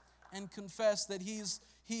confess that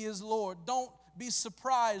He is Lord. Don't be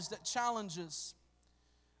surprised at challenges.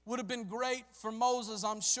 Would have been great for Moses,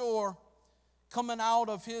 I'm sure, coming out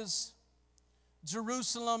of his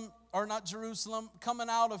coming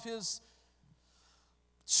out of his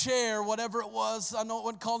chair, whatever it was. I know it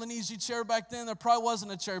wasn't called an easy chair back then. There probably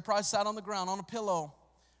wasn't a chair. He probably sat on the ground on a pillow.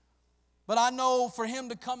 But I know for him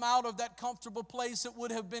to come out of that comfortable place, it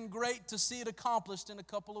would have been great to see it accomplished in a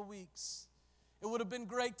couple of weeks. It would have been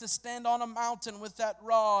great to stand on a mountain with that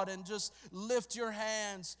rod and just lift your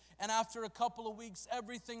hands. And after a couple of weeks,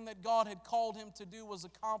 everything that God had called him to do was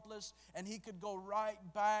accomplished, and he could go right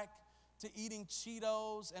back to eating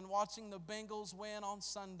Cheetos and watching the Bengals win on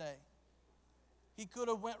Sunday. He could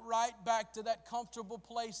have went right back to that comfortable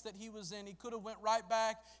place that he was in. He could have went right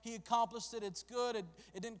back. He accomplished it. It's good. It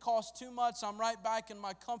didn't cost too much. I'm right back in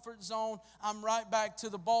my comfort zone. I'm right back to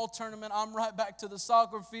the ball tournament. I'm right back to the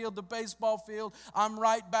soccer field, the baseball field. I'm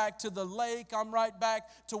right back to the lake. I'm right back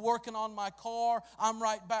to working on my car. I'm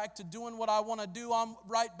right back to doing what I want to do. I'm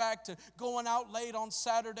right back to going out late on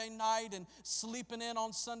Saturday night and sleeping in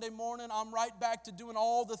on Sunday morning. I'm right back to doing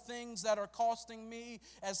all the things that are costing me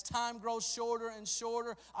as time grows shorter and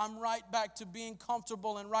shorter. I'm right back to being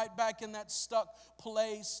comfortable and right back in that stuck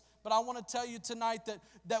place. But I want to tell you tonight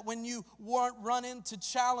that when you run into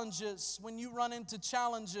challenges,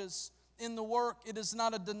 in the work, it is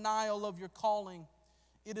not a denial of your calling.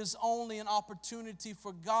 It is only an opportunity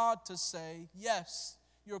for God to say, yes,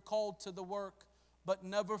 you're called to the work, but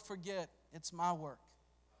never forget it's my work.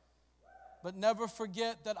 But never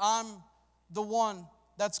forget that I'm the one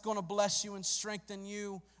that's going to bless you and strengthen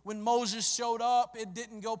you. When Moses showed up, it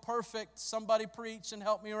didn't go perfect. Somebody preach and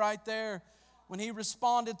help me right there. When he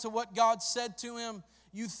responded to what God said to him,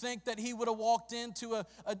 you think that he would have walked into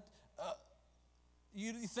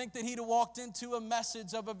a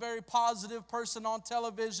message of a very positive person on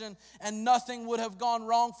television and nothing would have gone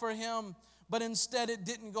wrong for him. But instead it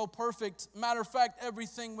didn't go perfect. Matter of fact,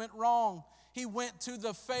 everything went wrong. He went to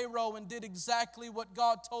the Pharaoh and did exactly what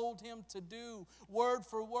God told him to do. Word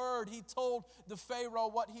for word, he told the Pharaoh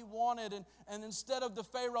what he wanted. And instead of the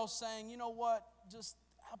Pharaoh saying, you know what, just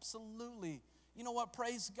absolutely, you know what,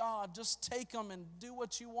 praise God, just take them and do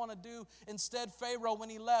what you want to do. Instead, Pharaoh, when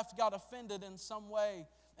he left, got offended in some way.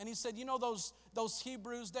 And he said, you know, those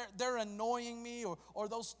Hebrews, they're annoying me, or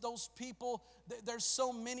those people, there's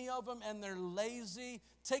so many of them and they're lazy.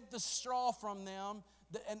 Take the straw from them.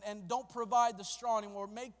 And don't provide the straw anymore.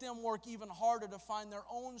 Make them work even harder to find their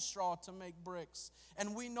own straw to make bricks.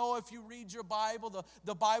 And we know if you read your Bible,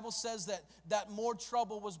 the Bible says that more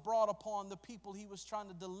trouble was brought upon the people he was trying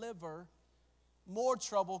to deliver more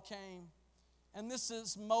trouble came. And this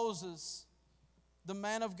is Moses, the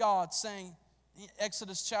man of God, saying,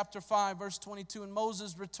 Exodus chapter 5, verse 22, and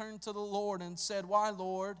Moses returned to the Lord and said, Why,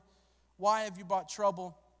 Lord, why have you brought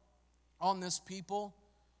trouble on this people?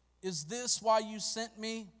 Is this why you sent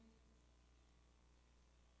me?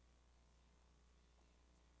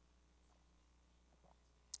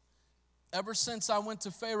 Ever since I went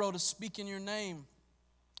to Pharaoh to speak in your name,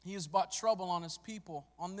 he has brought trouble on his people,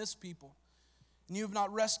 on this people. And you have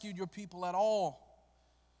not rescued your people at all.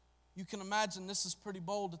 You can imagine this is pretty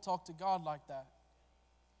bold to talk to God like that.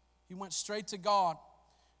 He went straight to God.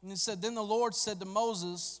 And he said, then the Lord said to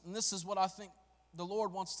Moses, and this is what I think the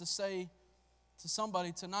Lord wants to say to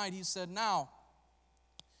somebody tonight. He said, now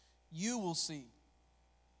you will see.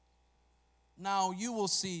 Now you will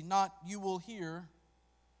see, not you will hear,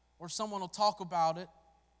 or someone will talk about it,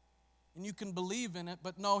 and you can believe in it.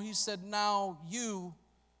 But no, he said, now you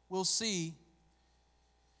will see.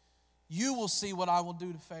 You will see what I will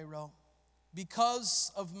do to Pharaoh.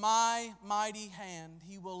 Because of my mighty hand,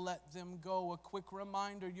 he will let them go. A quick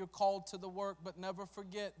reminder, you're called to the work, but never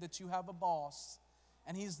forget that you have a boss.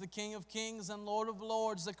 And he's the King of kings and Lord of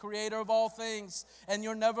lords, the creator of all things. And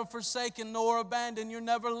you're never forsaken nor abandoned. You're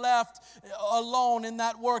never left alone in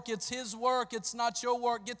that work. It's his work. It's not your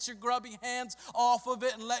work. Get your grubby hands off of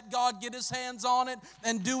it and let God get his hands on it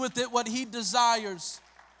and do with it what he desires.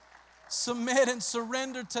 Submit and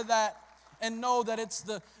surrender to that and know that it's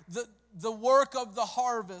the work of the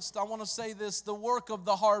harvest. I want to say this. The work of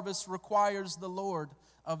the harvest requires the Lord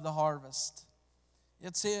of the harvest.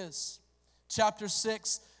 It's his. Chapter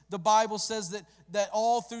 6, the Bible says that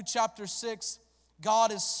all through chapter 6,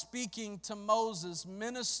 God is speaking to Moses,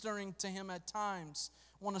 ministering to him at times.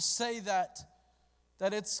 I want to say that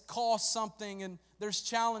it's cost something and there's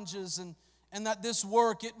challenges and that this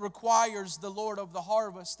work, it requires the Lord of the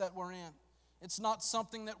harvest that we're in. It's not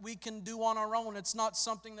something that we can do on our own. It's not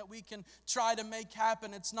something that we can try to make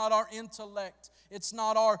happen. It's not our intellect. It's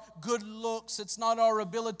not our good looks. It's not our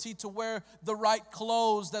ability to wear the right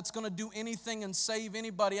clothes that's going to do anything and save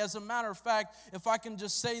anybody. As a matter of fact, if I can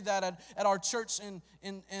just say that at our church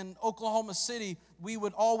in Oklahoma City, we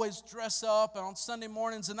would always dress up on Sunday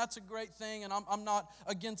mornings, and that's a great thing, and I'm not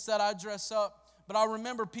against that. I dress up. But I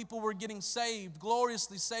remember people were getting saved,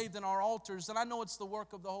 gloriously saved in our altars. And I know it's the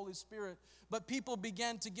work of the Holy Spirit. But people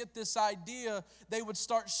began to get this idea. They would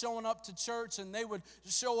start showing up to church and they would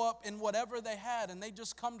show up in whatever they had. And they'd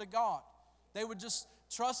just come to God. They would just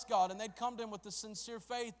trust God. And they'd come to him with a sincere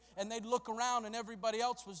faith. And they'd look around and everybody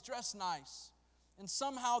else was dressed nice. And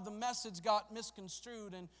somehow the message got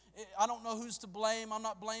misconstrued. And I don't know who's to blame. I'm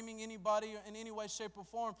not blaming anybody in any way, shape, or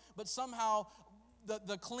form. But somehow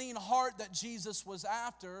the clean heart that Jesus was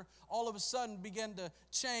after all of a sudden began to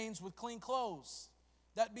change with clean clothes.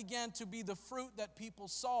 That began to be the fruit that people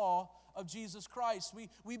saw of Jesus Christ.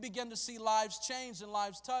 We began to see lives change and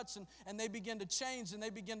lives touch, and they began to change, and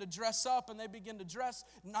they began to dress up, and they began to dress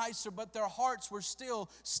nicer, but their hearts were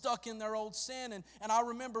still stuck in their old sin. And I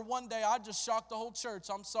remember one day I just shocked the whole church.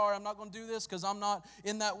 I'm sorry, I'm not going to do this because I'm not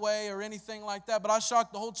in that way or anything like that, but I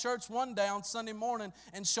shocked the whole church one day on Sunday morning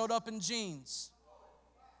and showed up in jeans.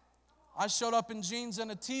 I showed up in jeans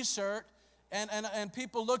and a t-shirt, and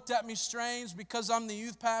people looked at me strange because I'm the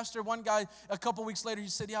youth pastor. One guy, a couple weeks later, he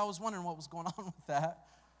said, yeah, I was wondering what was going on with that.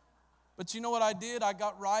 But you know what I did? I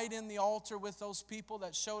got right in the altar with those people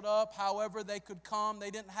that showed up, however they could come.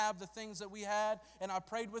 They didn't have the things that we had, and I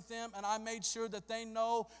prayed with them, and I made sure that they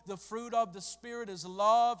know the fruit of the Spirit is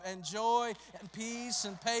love and joy and peace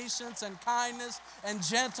and patience and kindness and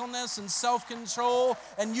gentleness and self-control,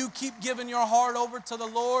 and you keep giving your heart over to the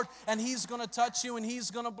Lord, and He's going to touch you, and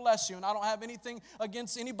He's going to bless you. And I don't have anything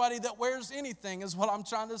against anybody that wears anything is what I'm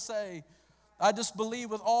trying to say. I just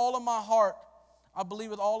believe with all of my heart,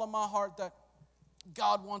 that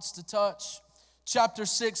God wants to touch. Chapter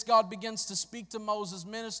 6, God begins to speak to Moses,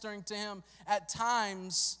 ministering to him at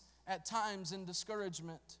times in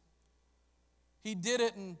discouragement. He did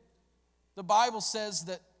it, and the Bible says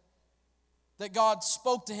that God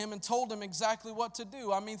spoke to him and told him exactly what to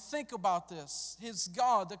do. I mean, think about this. His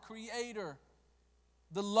God, the Creator,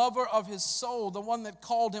 the lover of his soul, the one that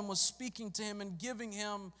called him, was speaking to him and giving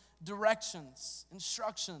him directions,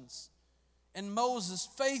 instructions. And Moses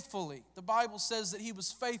faithfully, the Bible says that he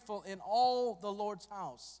was faithful in all the Lord's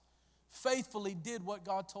house, faithfully did what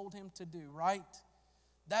God told him to do, right?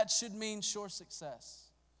 That should mean sure success.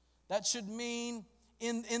 That should mean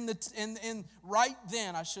right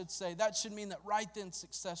then, I should say, that should mean that right then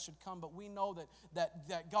success should come. But we know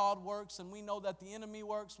that God works, and we know that the enemy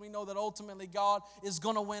works. We know that ultimately God is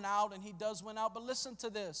going to win out, and he does win out. But listen to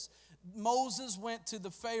this. Moses went to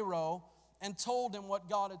the Pharaoh, and told him what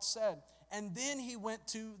God had said. And then he went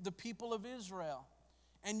to the people of Israel.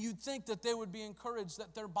 And you'd think that they would be encouraged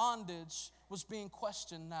that their bondage was being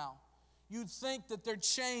questioned now. You'd think that their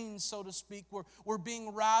chains, so to speak, were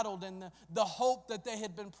being rattled, and the hope that they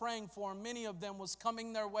had been praying for, many of them, was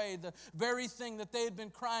coming their way. The very thing that they had been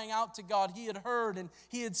crying out to God, He had heard, and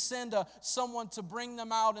He had sent someone to bring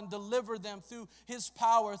them out and deliver them through His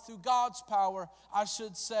power, through God's power, I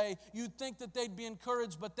should say. You'd think that they'd be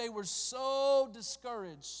encouraged, but they were so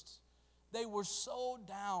discouraged. They were so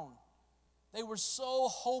down. They were so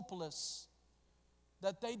hopeless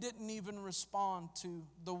that they didn't even respond to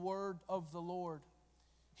the word of the Lord.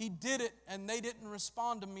 He did it, and they didn't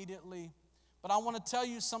respond immediately. But I want to tell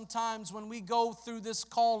you, sometimes when we go through this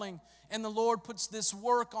calling and the Lord puts this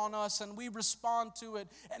work on us and we respond to it,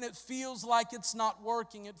 and it feels like it's not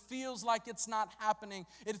working, it feels like it's not happening,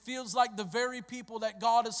 it feels like the very people that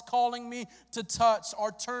God is calling me to touch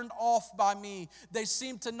are turned off by me. They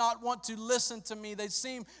seem to not want to listen to me. They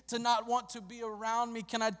seem to not want to be around me.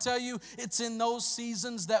 Can I tell you, it's in those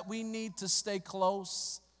seasons that we need to stay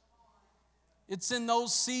close. It's in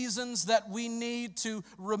those seasons that we need to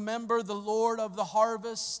remember the Lord of the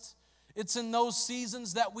harvest. It's in those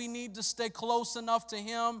seasons that we need to stay close enough to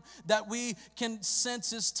Him that we can sense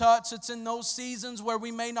His touch. It's in those seasons where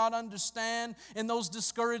we may not understand, in those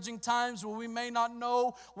discouraging times where we may not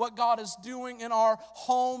know what God is doing in our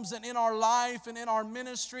homes and in our life and in our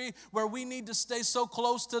ministry, where we need to stay so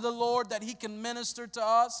close to the Lord that He can minister to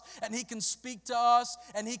us and He can speak to us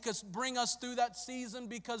and He can bring us through that season,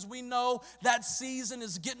 because we know that season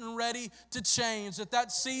is getting ready to change,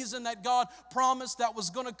 that season that God promised that was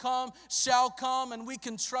going to come shall come, and we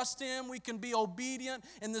can trust Him. We can be obedient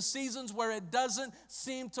in the seasons where it doesn't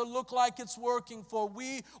seem to look like it's working, for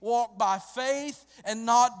we walk by faith and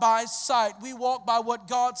not by sight. We walk by what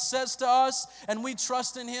God says to us, and we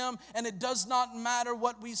trust in Him, and it does not matter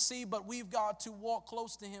what we see, but we've got to walk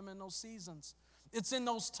close to Him in those seasons. It's in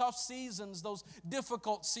those tough seasons, those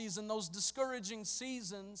difficult seasons, those discouraging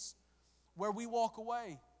seasons where we walk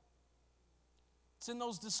away. It's in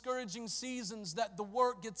those discouraging seasons that the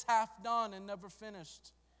work gets half done and never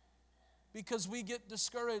finished, because we get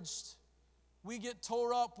discouraged, we get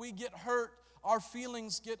tore up, we get hurt, our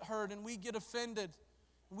feelings get hurt, and we get offended.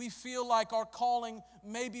 We feel like our calling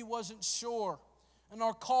maybe wasn't sure, and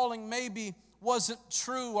our calling maybe wasn't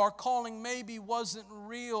true, our calling maybe wasn't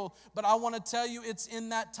real. But I want to tell you, it's in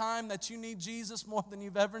that time that you need Jesus more than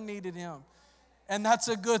you've ever needed Him, and that's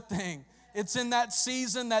a good thing. It's in that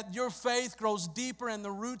season that your faith grows deeper and the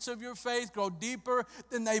roots of your faith grow deeper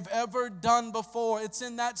than they've ever done before. It's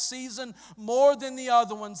in that season more than the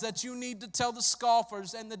other ones that you need to tell the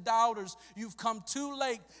scoffers and the doubters, you've come too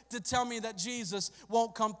late to tell me that Jesus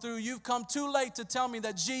won't come through. You've come too late to tell me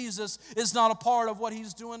that Jesus is not a part of what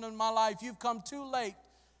He's doing in my life. You've come too late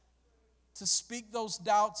to speak those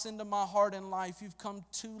doubts into my heart and life. You've come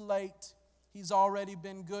too late. He's already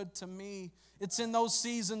been good to me. It's in those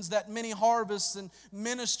seasons that many harvests and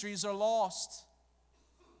ministries are lost.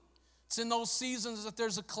 It's in those seasons that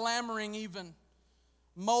there's a clamoring even.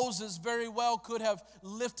 Moses very well could have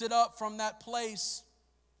lifted up from that place.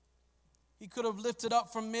 He could have lifted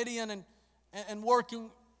up from Midian and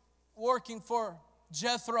working for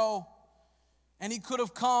Jethro. And he could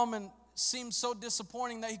have come and seemed so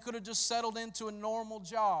disappointing that he could have just settled into a normal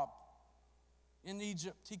job in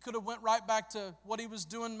Egypt. He could have went right back to what he was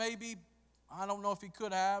doing maybe. I don't know if he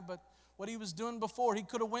could have, but what he was doing before, he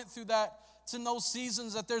could have went through that. It's in those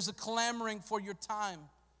seasons that there's a clamoring for your time.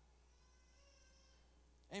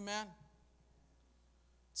 Amen.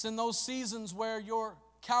 It's in those seasons where your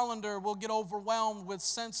calendar will get overwhelmed with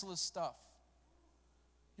senseless stuff.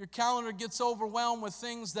 Your calendar gets overwhelmed with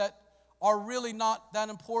things that are really not that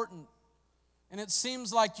important. And it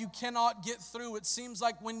seems like you cannot get through. It seems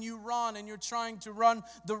like when you run and you're trying to run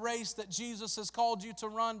the race that Jesus has called you to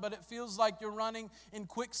run, but it feels like you're running in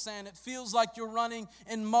quicksand. It feels like you're running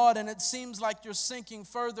in mud, and it seems like you're sinking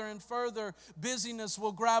further and further. Busyness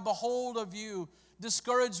will grab a hold of you.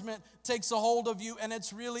 Discouragement takes a hold of you, and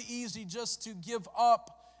it's really easy just to give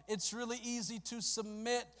up. It's really easy to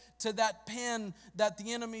submit to that pin that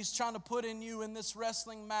the enemy's trying to put in you in this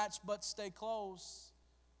wrestling match, but stay close.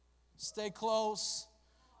 Stay close,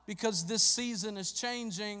 because this season is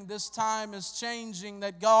changing. This time is changing,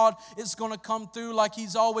 that God is going to come through like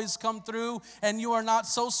He's always come through, and you are not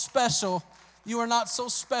so special You are not so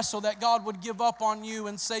special that God would give up on you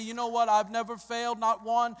and say, you know what, I've never failed, not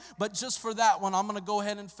one, but just for that one, I'm going to go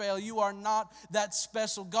ahead and fail. You are not that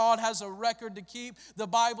special. God has a record to keep. The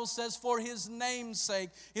Bible says for His name's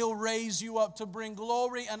sake, He'll raise you up to bring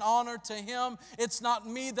glory and honor to Him. It's not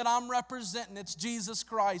me that I'm representing, it's Jesus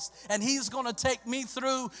Christ. And He's going to take me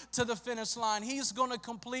through to the finish line. He's going to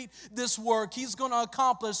complete this work. He's going to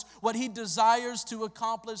accomplish what He desires to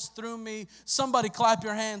accomplish through me. Somebody clap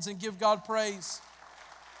your hands and give God praise.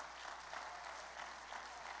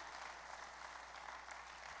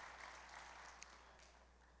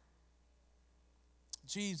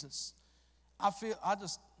 Jesus. I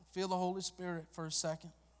just feel the Holy Spirit for a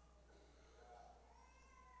second.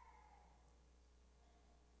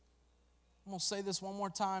 I'm going to say this one more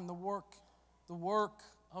time. The work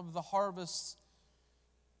of the harvest,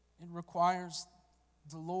 it requires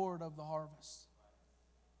the Lord of the harvest.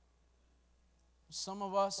 Some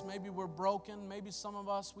of us, maybe we're broken. Maybe some of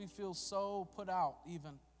us, we feel so put out,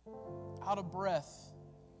 even out of breath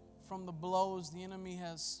from the blows the enemy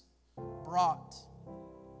has brought.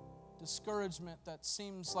 Discouragement that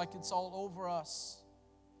seems like it's all over us.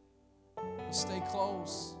 But stay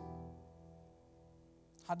close.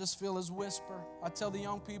 I just feel His whisper. I tell the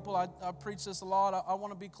young people, I preach this a lot. I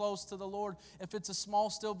want to be close to the Lord. If it's a small,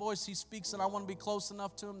 still voice He speaks, and I want to be close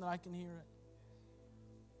enough to Him that I can hear it.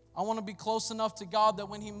 I want to be close enough to God that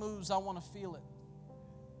when He moves, I want to feel it.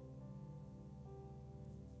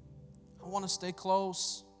 I want to stay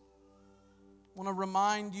close. I want to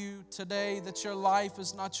remind you today that your life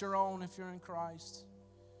is not your own if you're in Christ.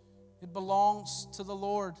 It belongs to the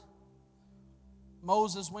Lord.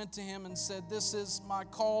 Moses went to Him and said, "This is my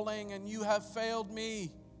calling, and you have failed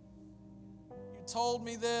me. You told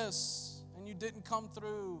me this, and you didn't come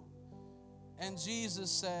through." And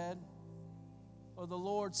Jesus said, or the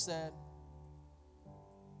Lord said,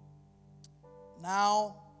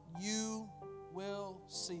 "Now you will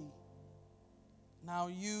see." Now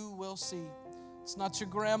you will see. It's not your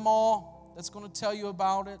grandma that's going to tell you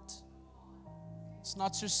about it. It's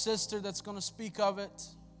not your sister that's going to speak of it.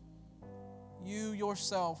 You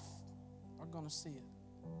yourself are going to see it.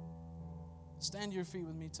 Stand to your feet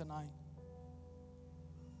with me tonight.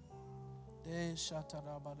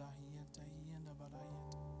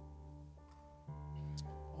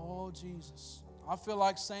 Oh, Jesus. I feel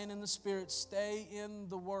like saying in the Spirit, stay in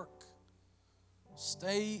the work.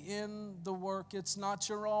 Stay in the work. It's not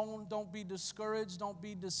your own. Don't be discouraged. Don't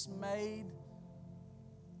be dismayed.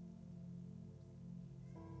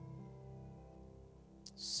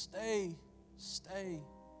 Stay.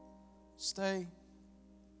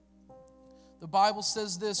 The Bible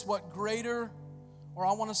says this, I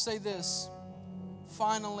want to say this,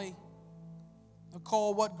 finally,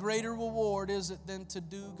 Nicole, what greater reward is it than to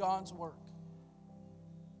do God's work?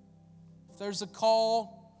 If there's a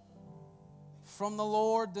call from the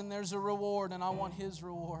Lord, then there's a reward, and I want His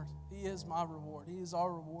reward. He is my reward. He is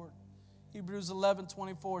our reward. Hebrews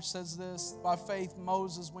 11:24 says this, by faith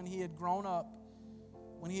Moses, when he had grown up,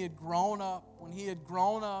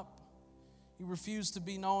 he refused to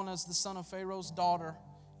be known as the son of Pharaoh's daughter.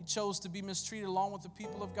 He chose to be mistreated along with the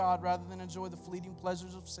people of God rather than enjoy the fleeting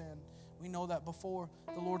pleasures of sin. We know that before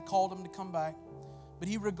the Lord called him to come back. But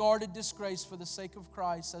he regarded disgrace for the sake of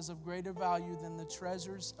Christ as of greater value than the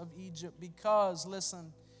treasures of Egypt because,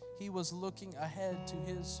 listen, he was looking ahead to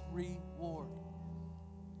his reward.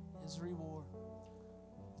 His reward.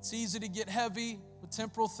 It's easy to get heavy with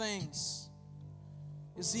temporal things.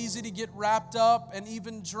 It's easy to get wrapped up and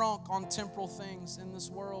even drunk on temporal things in this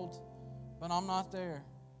world, but I'm not there.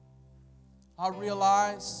 I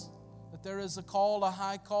realize that there is a call, a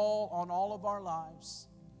high call on all of our lives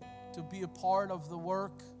to be a part of the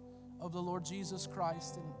work of the Lord Jesus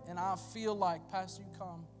Christ. And I feel like, Pastor, you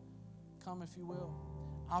come if you will.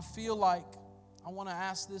 I feel like I want to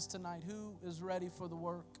ask this tonight. Who is ready for the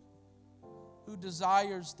work? Who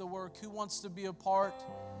desires the work? Who wants to be a part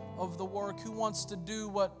of the work? Who wants to do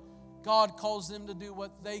what God calls them to do,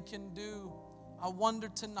 what they can do? I wonder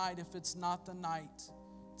tonight if it's not the night.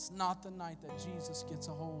 It's not the night that Jesus gets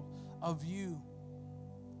a hold of you,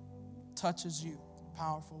 touches you in a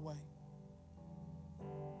powerful way.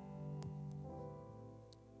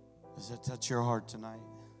 Does that touch your heart tonight?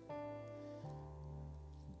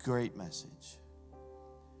 Great message.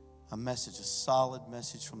 A solid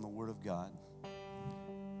message from the Word of God.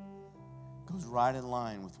 Goes right in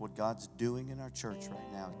line with what God's doing in our church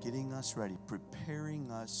right now, getting us ready,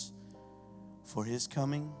 preparing us for His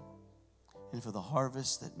coming and for the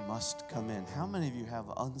harvest that must come in. How many of you have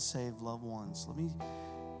unsaved loved ones?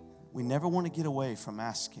 We never want to get away from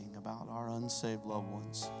asking about our unsaved loved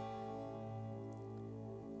ones.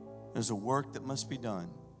 There's a work that must be done.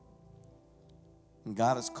 And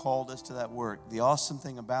God has called us to that work. The awesome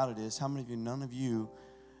thing about it is, how many of you, none of you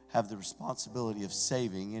have the responsibility of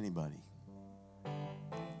saving anybody?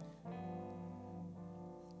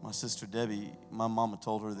 My sister Debbie, my mama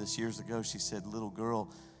told her this years ago. She said, little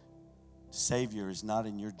girl, Savior is not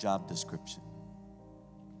in your job description.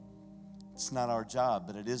 It's not our job,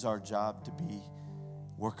 but it is our job to be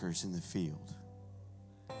workers in the field,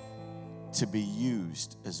 to be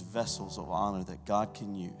used as vessels of honor that God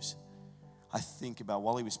can use. I think about,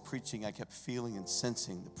 while he was preaching, I kept feeling and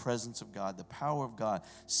sensing the presence of God, the power of God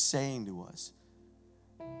saying to us,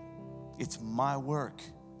 it's my work.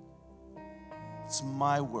 It's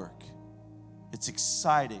my work. It's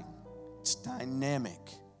exciting. It's dynamic.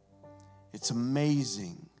 It's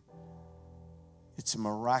amazing. It's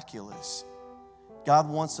miraculous. God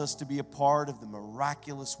wants us to be a part of the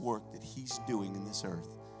miraculous work that he's doing in this earth.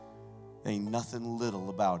 There ain't nothing little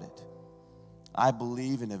about it. I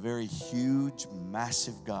believe in a very huge,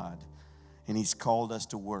 massive God, and he's called us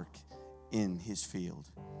to work in his field.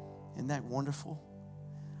 Isn't that wonderful?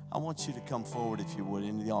 I want you to come forward, if you would,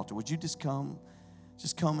 into the altar. Would you just come?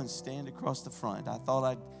 Just come and stand across the front. I thought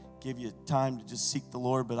I'd give you time to just seek the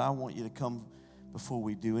Lord, but I want you to come before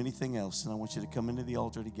we do anything else, and I want you to come into the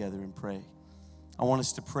altar together and pray. I want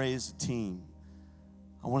us to pray as a team.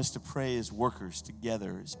 I want us to pray as workers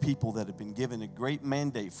together, as people that have been given a great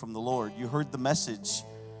mandate from the Lord. You heard the message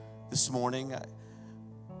this morning.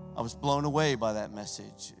 I was blown away by that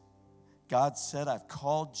message. God said, I've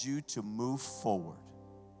called you to move forward.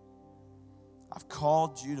 I've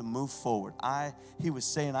called you to move forward. He was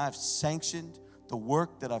saying, I've sanctioned the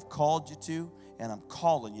work that I've called you to, and I'm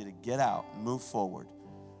calling you to get out and move forward.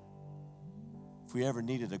 If we ever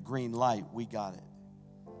needed a green light, we got it.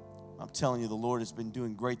 I'm telling you, the Lord has been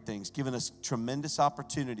doing great things, giving us tremendous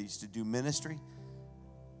opportunities to do ministry,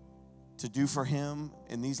 to do for him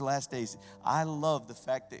in these last days. I love the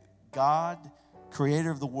fact that God, creator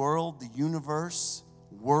of the world, the universe,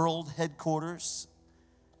 world headquarters,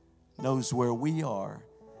 knows where we are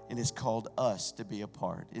and has called us to be a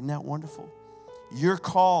part. Isn't that wonderful? You're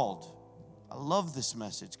called. I love this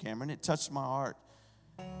message, Cameron. It touched my heart.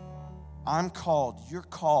 I'm called. You're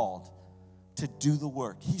called to do the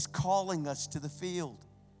work. He's calling us to the field,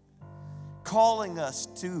 calling us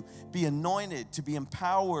to be anointed, to be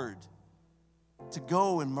empowered, to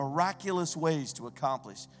go in miraculous ways to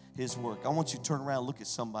accomplish his work. I want you to turn around and look at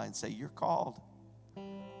somebody and say, you're called.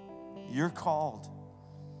 You're called.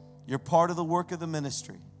 You're part of the work of the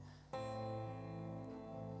ministry.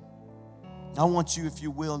 I want you, if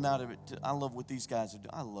you will, now I love what these guys are doing.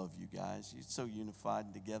 I love you guys. You're so unified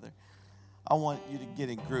and together. I want you to get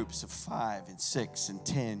in groups of 5 and 6 and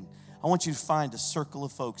 10. I want you to find a circle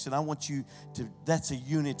of folks, and I want you to, that's a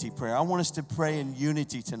unity prayer. I want us to pray in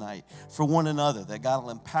unity tonight for one another, that God will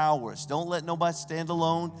empower us. Don't let nobody stand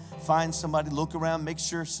alone. Find somebody, look around, make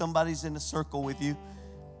sure somebody's in a circle with you.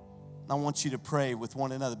 I want you to pray with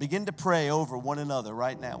one another. Begin to pray over one another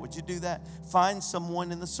right now. Would you do that? Find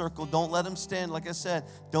someone in the circle. Don't let them stand. Like I said,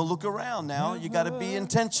 don't look around now. You got to be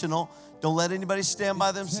intentional. Don't let anybody stand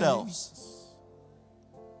by themselves.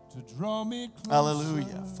 To draw me closer.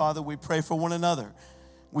 Hallelujah. Father, we pray for one another.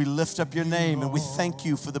 We lift up your name and we thank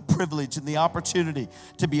you for the privilege and the opportunity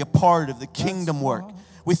to be a part of the kingdom work.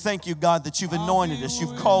 We thank you, God, that you've anointed us,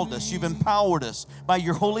 you've called us, you've empowered us by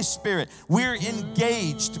your Holy Spirit. We're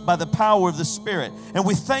engaged by the power of the Spirit. And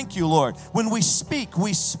we thank you, Lord. When we speak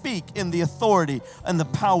in the authority and the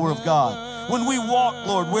power of God. When we walk,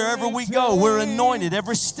 Lord, wherever we go, we're anointed.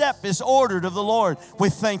 Every step is ordered of the Lord. We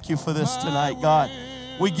thank you for this tonight, God.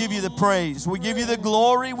 We give you the praise. We give you the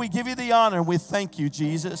glory. We give you the honor. We thank you,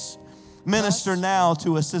 Jesus. Minister now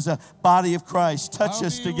to us as a body of Christ. Touch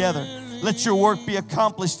us together. Let your work be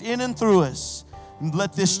accomplished in and through us. And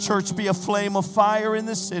let this church be a flame of fire in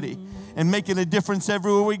this city and making a difference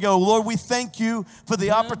everywhere we go. Lord, we thank you for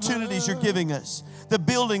the opportunities you're giving us, the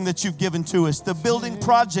building that you've given to us, the building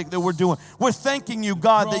project that we're doing. We're thanking you,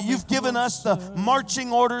 God, that you've given us the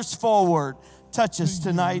marching orders forward. Touch us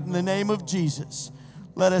tonight in the name of Jesus.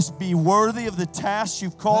 Let us be worthy of the task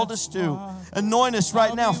you've called us to. Anoint us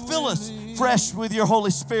right now. Fill us fresh with your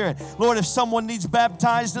Holy Spirit. Lord, if someone needs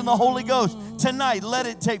baptized in the Holy Ghost, tonight, let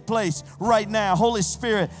it take place right now. Holy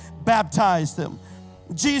Spirit, baptize them.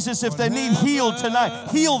 Jesus, if they need healed tonight,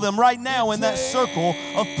 heal them right now in that circle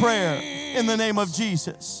of prayer in the name of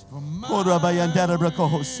Jesus. In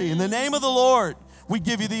the name of the Lord, we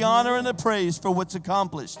give you the honor and the praise for what's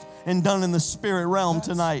accomplished and done in the spirit realm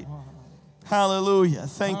tonight. Hallelujah.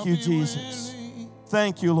 Thank you, Jesus.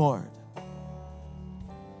 Thank you, Lord.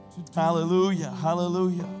 Hallelujah.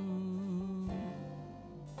 Hallelujah.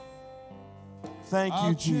 Thank I'll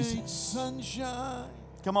you, take Jesus. sunshine.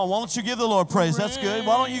 Come on, why don't you give the Lord praise? That's good.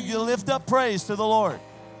 Why don't you lift up praise to the Lord?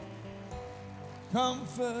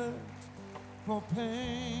 Comfort for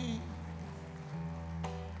pain.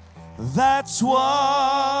 That's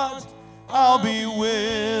what I'll be willing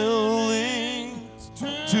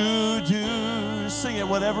to do. Sing it,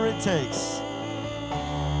 whatever it takes.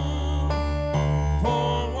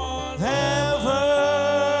 For whatever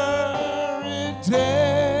it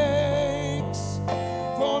takes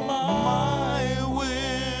for my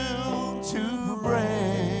will to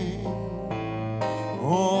break.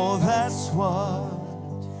 Oh, that's what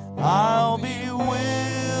I'll be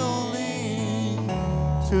willing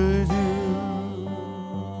to do.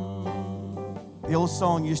 The old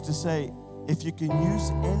song used to say, if you can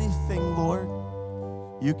use anything, Lord,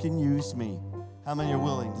 you can use me. How many are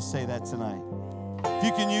willing to say that tonight? If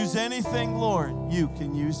you can use anything, Lord, you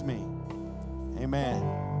can use me. Amen.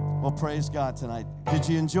 Well, praise God tonight. Did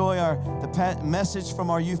you enjoy the message from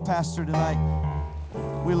our youth pastor tonight?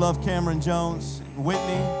 We love Cameron Jones,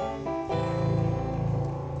 Whitney.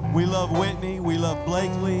 We love Whitney. We love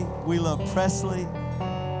Blakely. We love Presley.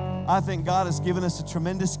 I think God has given us a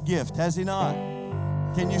tremendous gift, has He not?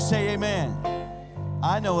 Can you say amen?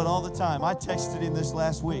 I know it all the time. I texted him this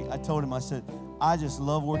last week. I told him, I said, I just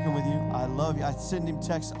love working with you. I love you. I send him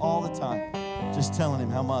texts all the time, just telling him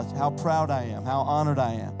how proud I am, how honored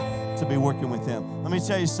I am to be working with him. Let me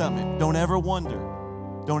tell you something. Don't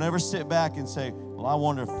ever sit back and say, well, I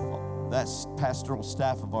wonder if that pastoral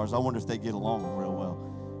staff of ours, I wonder if they get along real well.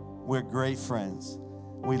 We're great friends.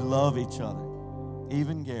 We love each other.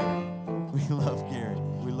 Even Gary. We love Gary.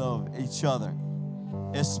 We love each other,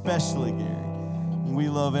 especially Gary. We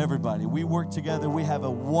love everybody. We work together. We have a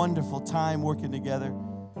wonderful time working together.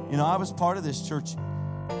 You know, I was part of this church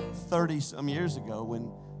 30-some years ago when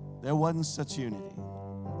there wasn't such unity.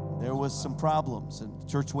 There was some problems, and the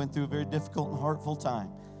church went through a very difficult and hurtful time.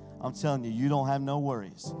 I'm telling you, you don't have no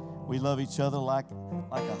worries. We love each other like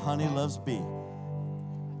a honey loves bee.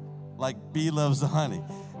 Like bee loves the honey.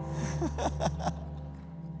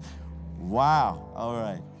 Wow. All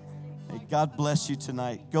right. Hey, God bless you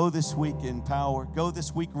tonight. Go this week in power. Go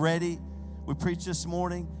this week ready. We preached this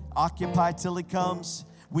morning. Occupy till He comes.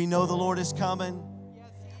 We know the Lord is coming.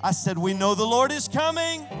 I said, we know the Lord is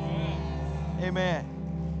coming. Amen.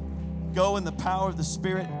 Go in the power of the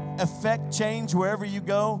Spirit. Affect change wherever you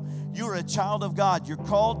go. You're a child of God. You're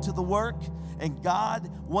called to the work, and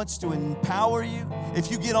God wants to empower you.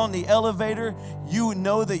 If you get on the elevator, you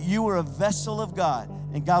know that you are a vessel of God,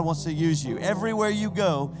 and God wants to use you. Everywhere you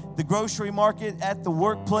go, the grocery market, at the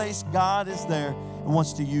workplace, God is there and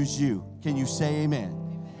wants to use you. Can you say amen?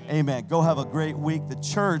 Amen. Go have a great week. The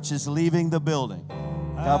church is leaving the building.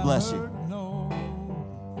 God bless you.